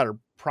Chase is a better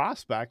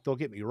prospect. Don't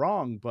get me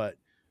wrong, but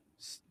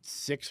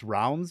 6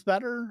 rounds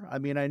better. I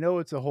mean, I know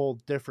it's a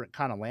whole different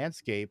kind of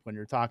landscape when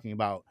you're talking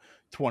about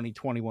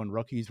 2021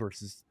 rookies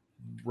versus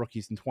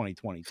rookies in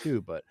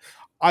 2022, but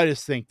I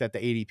just think that the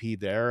ADP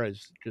there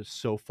is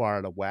just so far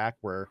out of whack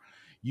where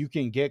you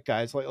can get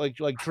guys like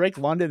Drake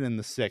London in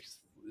the 6th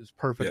is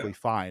perfectly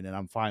fine, and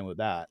I'm fine with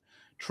that.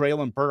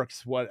 Traylon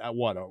Burks, what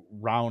a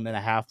round and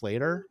a half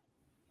later,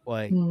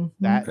 like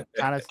that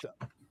kind of stuff.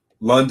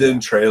 London,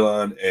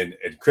 Traylon, and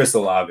Chris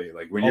Olave.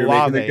 Like when you're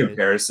making the Olave,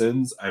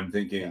 comparisons, I'm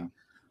thinking,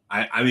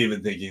 I'm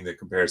even thinking the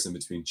comparison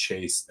between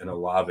Chase and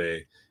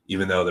Olave,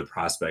 even though the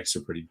prospects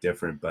are pretty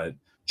different, but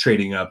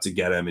trading up to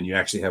get him, and you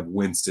actually have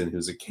Winston,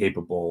 who's a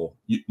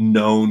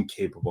known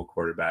capable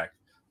quarterback,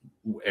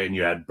 and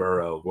you had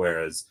Burrow.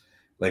 Whereas,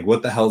 like,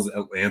 what the hell is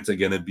Atlanta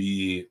going to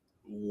be?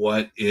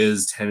 What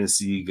is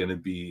Tennessee going to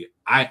be?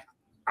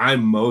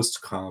 I'm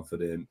most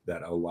confident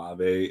that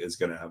Olave is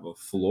going to have a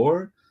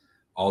floor.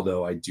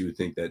 Although I do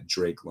think that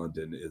Drake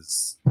London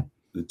is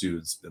the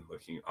dude's been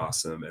looking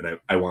awesome, and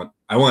I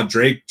want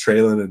Drake,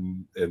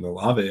 Traylon, and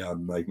Olave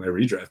on like my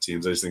redraft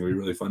teams. I just think it'd be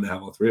really fun to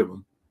have all 3 of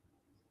them.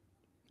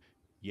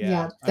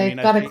 Yeah, they've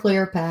got a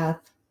clear path.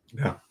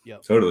 Yeah,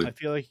 totally. I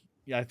feel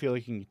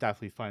like you can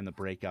definitely find the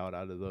breakout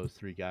out of those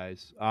 3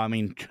 guys. I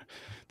mean,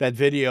 that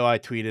video I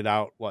tweeted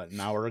out an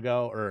hour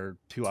ago or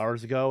 2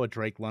 hours ago, with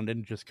Drake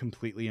London just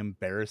completely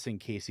embarrassing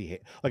Casey,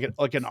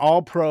 like an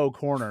all-pro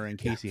corner in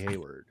Casey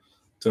Hayward.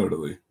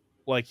 Totally.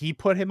 Like, he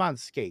put him on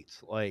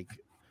skates. Like,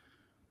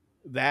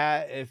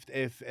 that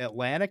if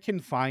Atlanta can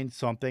find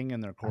something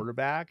in their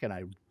quarterback,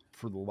 and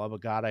for the love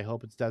of God, I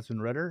hope it's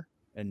Desmond Ridder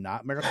and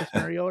not Marcus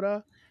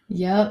Mariota.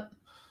 Yep.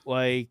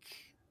 Like,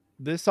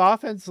 this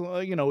offense,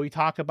 we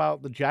talk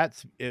about the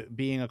Jets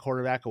being a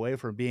quarterback away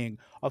from being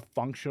a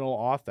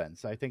functional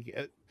offense. I think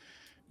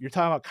you're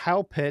talking about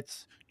Kyle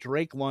Pitts,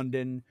 Drake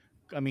London.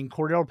 I mean,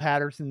 Cordell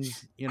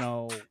Patterson's,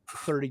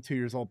 32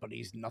 years old, but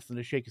he's nothing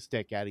to shake a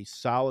stick at. He's a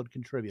solid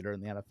contributor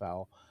in the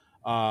NFL.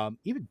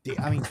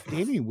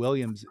 Damian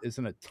Williams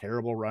isn't a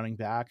terrible running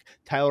back.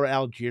 Tyler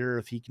Algier,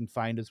 if he can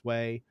find his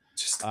way.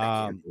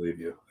 I can't believe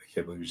you. I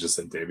can't believe you just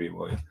said Damian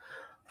Williams.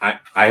 I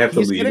have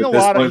to leave.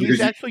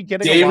 He's actually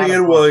getting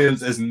Damian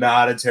Williams is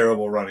not a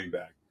terrible running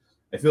back.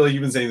 I feel like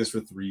you've been saying this for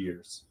 3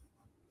 years.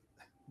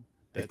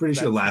 I'm pretty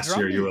sure last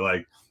year you were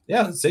like,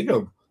 yeah, let's take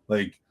him.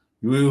 Like,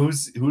 who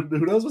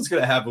knows what's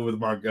going to happen with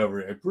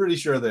Montgomery? I'm pretty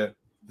sure that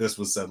this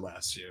was said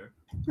last year.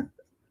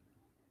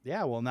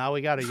 Yeah, well, now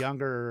we got a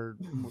younger,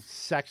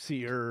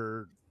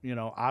 sexier,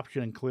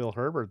 option in Khalil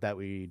Herbert that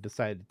we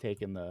decided to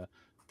take in the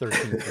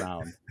 13th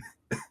round.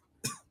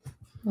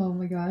 Oh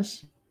my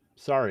gosh.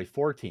 Sorry,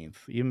 14th,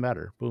 even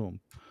better. Boom,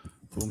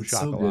 it's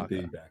so good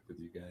being back with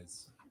you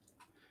guys.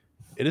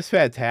 It is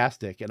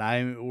fantastic,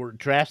 and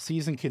draft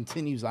season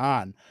continues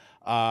on.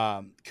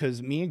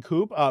 Because me and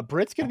Coop,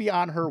 Britt's gonna be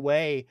on her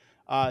way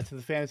to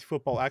the Fantasy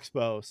Football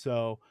Expo,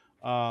 so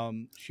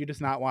she does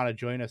not want to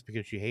join us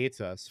because she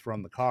hates us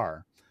from the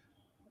car.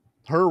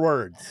 Her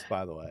words,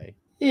 by the way.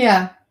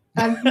 Yeah,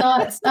 I'm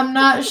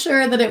not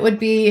sure that it would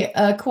be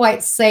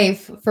quite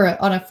safe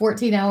on a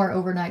 14-hour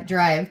overnight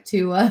drive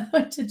to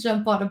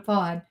jump on a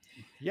pod.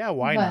 Yeah,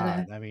 why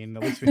not? I mean,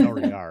 at least we know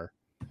where we are.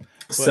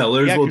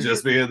 Sellers will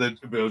just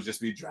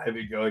be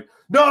driving, going,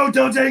 "No,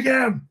 don't take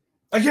him!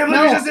 I can't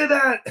believe you just did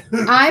that."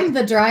 I'm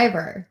the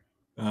driver.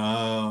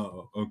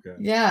 Oh, okay.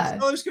 Yeah.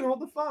 Seller's gonna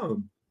hold the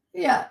phone.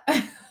 Yeah.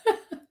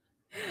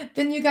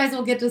 Then you guys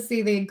will get to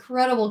see the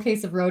incredible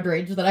case of road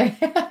rage that I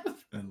have.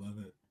 I love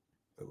it.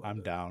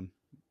 I'm down.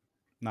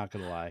 Not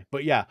gonna lie,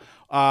 but yeah.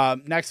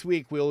 Next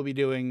week we'll be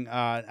doing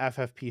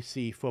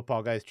FFPC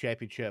Football Guys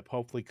Championship.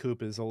 Hopefully,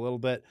 Coop is a little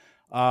bit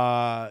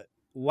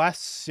less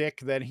sick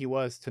than he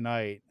was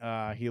tonight.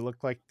 He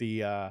looked like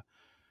the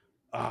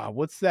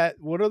what's that?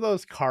 What are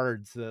those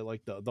cards?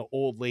 Like the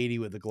old lady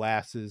with the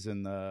glasses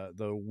and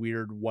the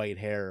weird white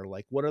hair.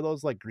 Like, what are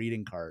those like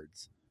greeting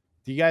cards?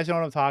 Do you guys know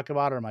what I'm talking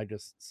about, or am I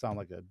just sound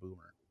like a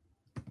boomer?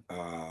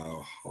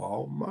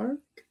 Hallmark?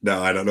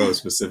 No, I don't know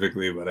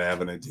specifically, but I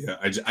have an idea.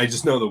 I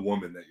just know the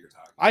woman that you're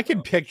talking about. I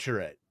can picture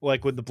it,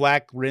 like with the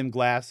black rimmed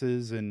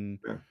glasses, and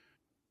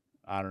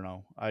I don't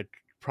know. I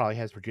probably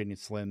has Virginia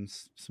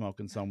Slims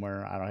smoking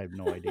somewhere. I have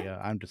no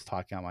idea. I'm just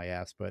talking out my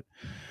ass. But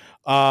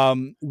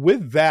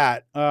with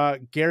that,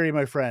 Gary,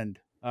 my friend,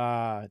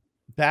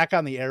 back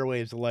on the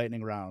airwaves of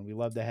Lightning Round. We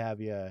love to have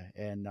you,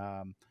 and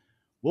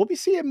we'll be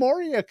seeing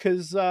more of you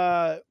because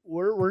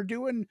we're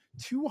doing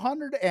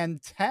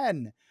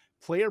 210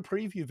 player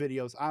preview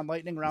videos on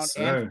Lightning Round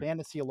and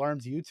Fantasy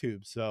Alarms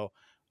YouTube. So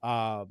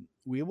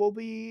we will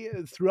be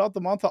throughout the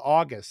month of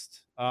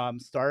August,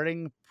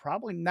 starting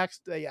probably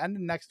end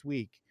of next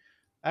week.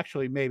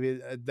 actually maybe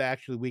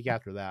the week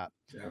after that.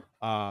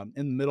 Yeah.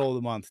 In the middle of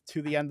the month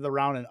to the end of the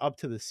round and up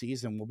to the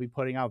season, we'll be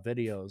putting out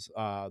videos.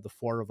 The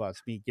four of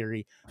us, me,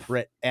 Gary,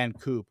 Britt, and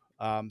Coop.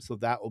 So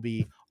that will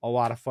be a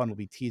lot of fun. We'll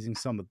be teasing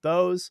some of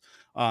those.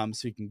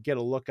 So you can get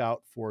a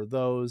lookout for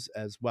those,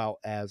 as well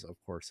as, of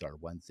course, our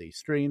Wednesday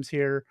streams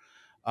here.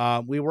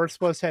 We were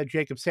supposed to have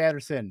Jacob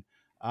Sanderson.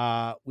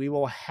 We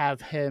will have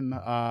him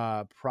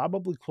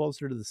probably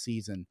closer to the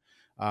season.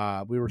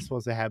 We were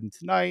supposed to have him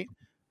tonight.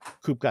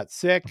 Coop got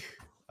sick.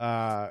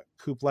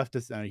 Coop left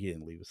us. No, he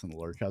didn't leave us in the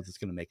lurch. I was just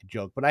going to make a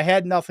joke, but I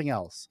had nothing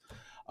else.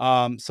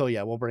 So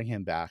yeah, we'll bring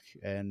him back.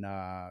 And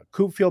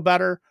Coop, feel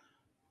better.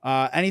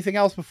 Anything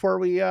else before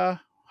we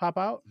hop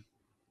out?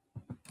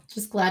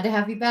 Just glad to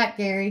have you back,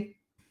 Gary.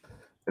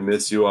 I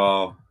miss you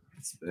all.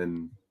 It's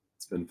been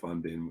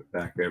fun being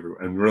back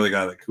everywhere. I'm really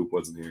glad that Coop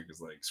wasn't here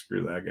because, like,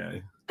 screw that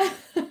guy.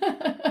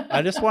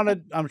 I just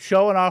wanted. I'm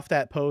showing off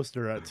that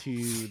poster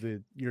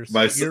to your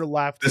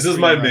left. This is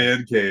my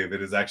man cave.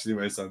 It is actually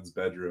my son's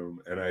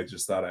bedroom, and I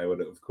just thought I would,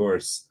 of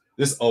course.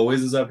 This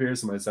always is up here,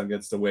 so my son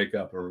gets to wake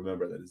up and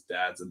remember that his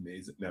dad's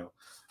amazing. No,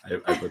 I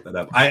put that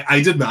up.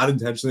 I did not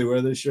intentionally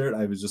wear this shirt.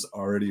 I was just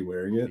already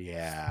wearing it.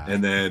 Yeah.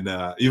 And then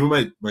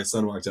even my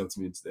son walked up to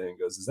me today and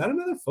goes, "Is that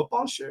another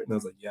football shirt?" And I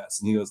was like, "Yes."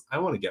 And he goes, "I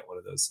want to get one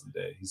of those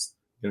someday." He's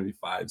gonna be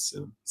 5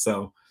 soon,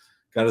 so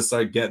got to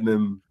start getting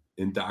him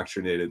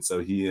indoctrinated so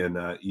he and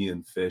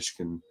Ian Fish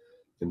can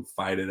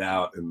fight it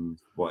out in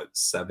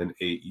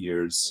 7-8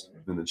 years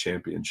in the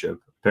championship.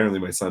 Apparently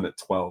my son at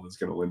 12 is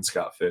going to win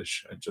Scott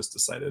Fish. I just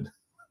decided.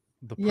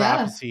 The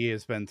prophecy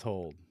has been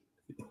told.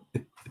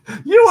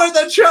 You are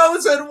the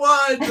chosen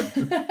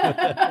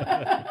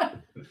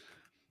one.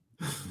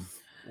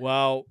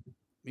 Well,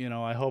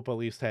 I hope at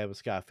least I have a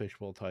Scott Fish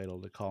Bowl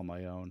title to call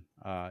my own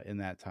in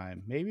that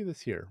time. Maybe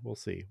this year. We'll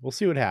see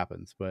what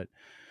happens, but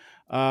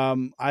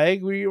I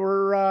think we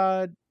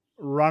were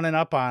running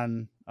up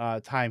on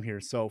time here.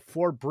 So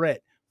for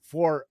Britt,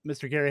 for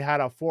Mr. Gary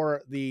Hatta,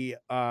 for the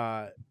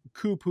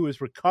Coop who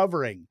is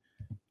recovering,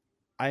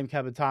 I'm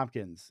Kevin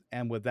Tompkins.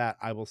 And with that,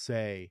 I will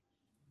say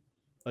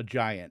a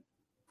giant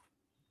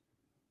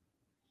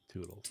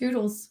toodles.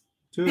 Toodles.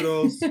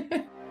 Toodles.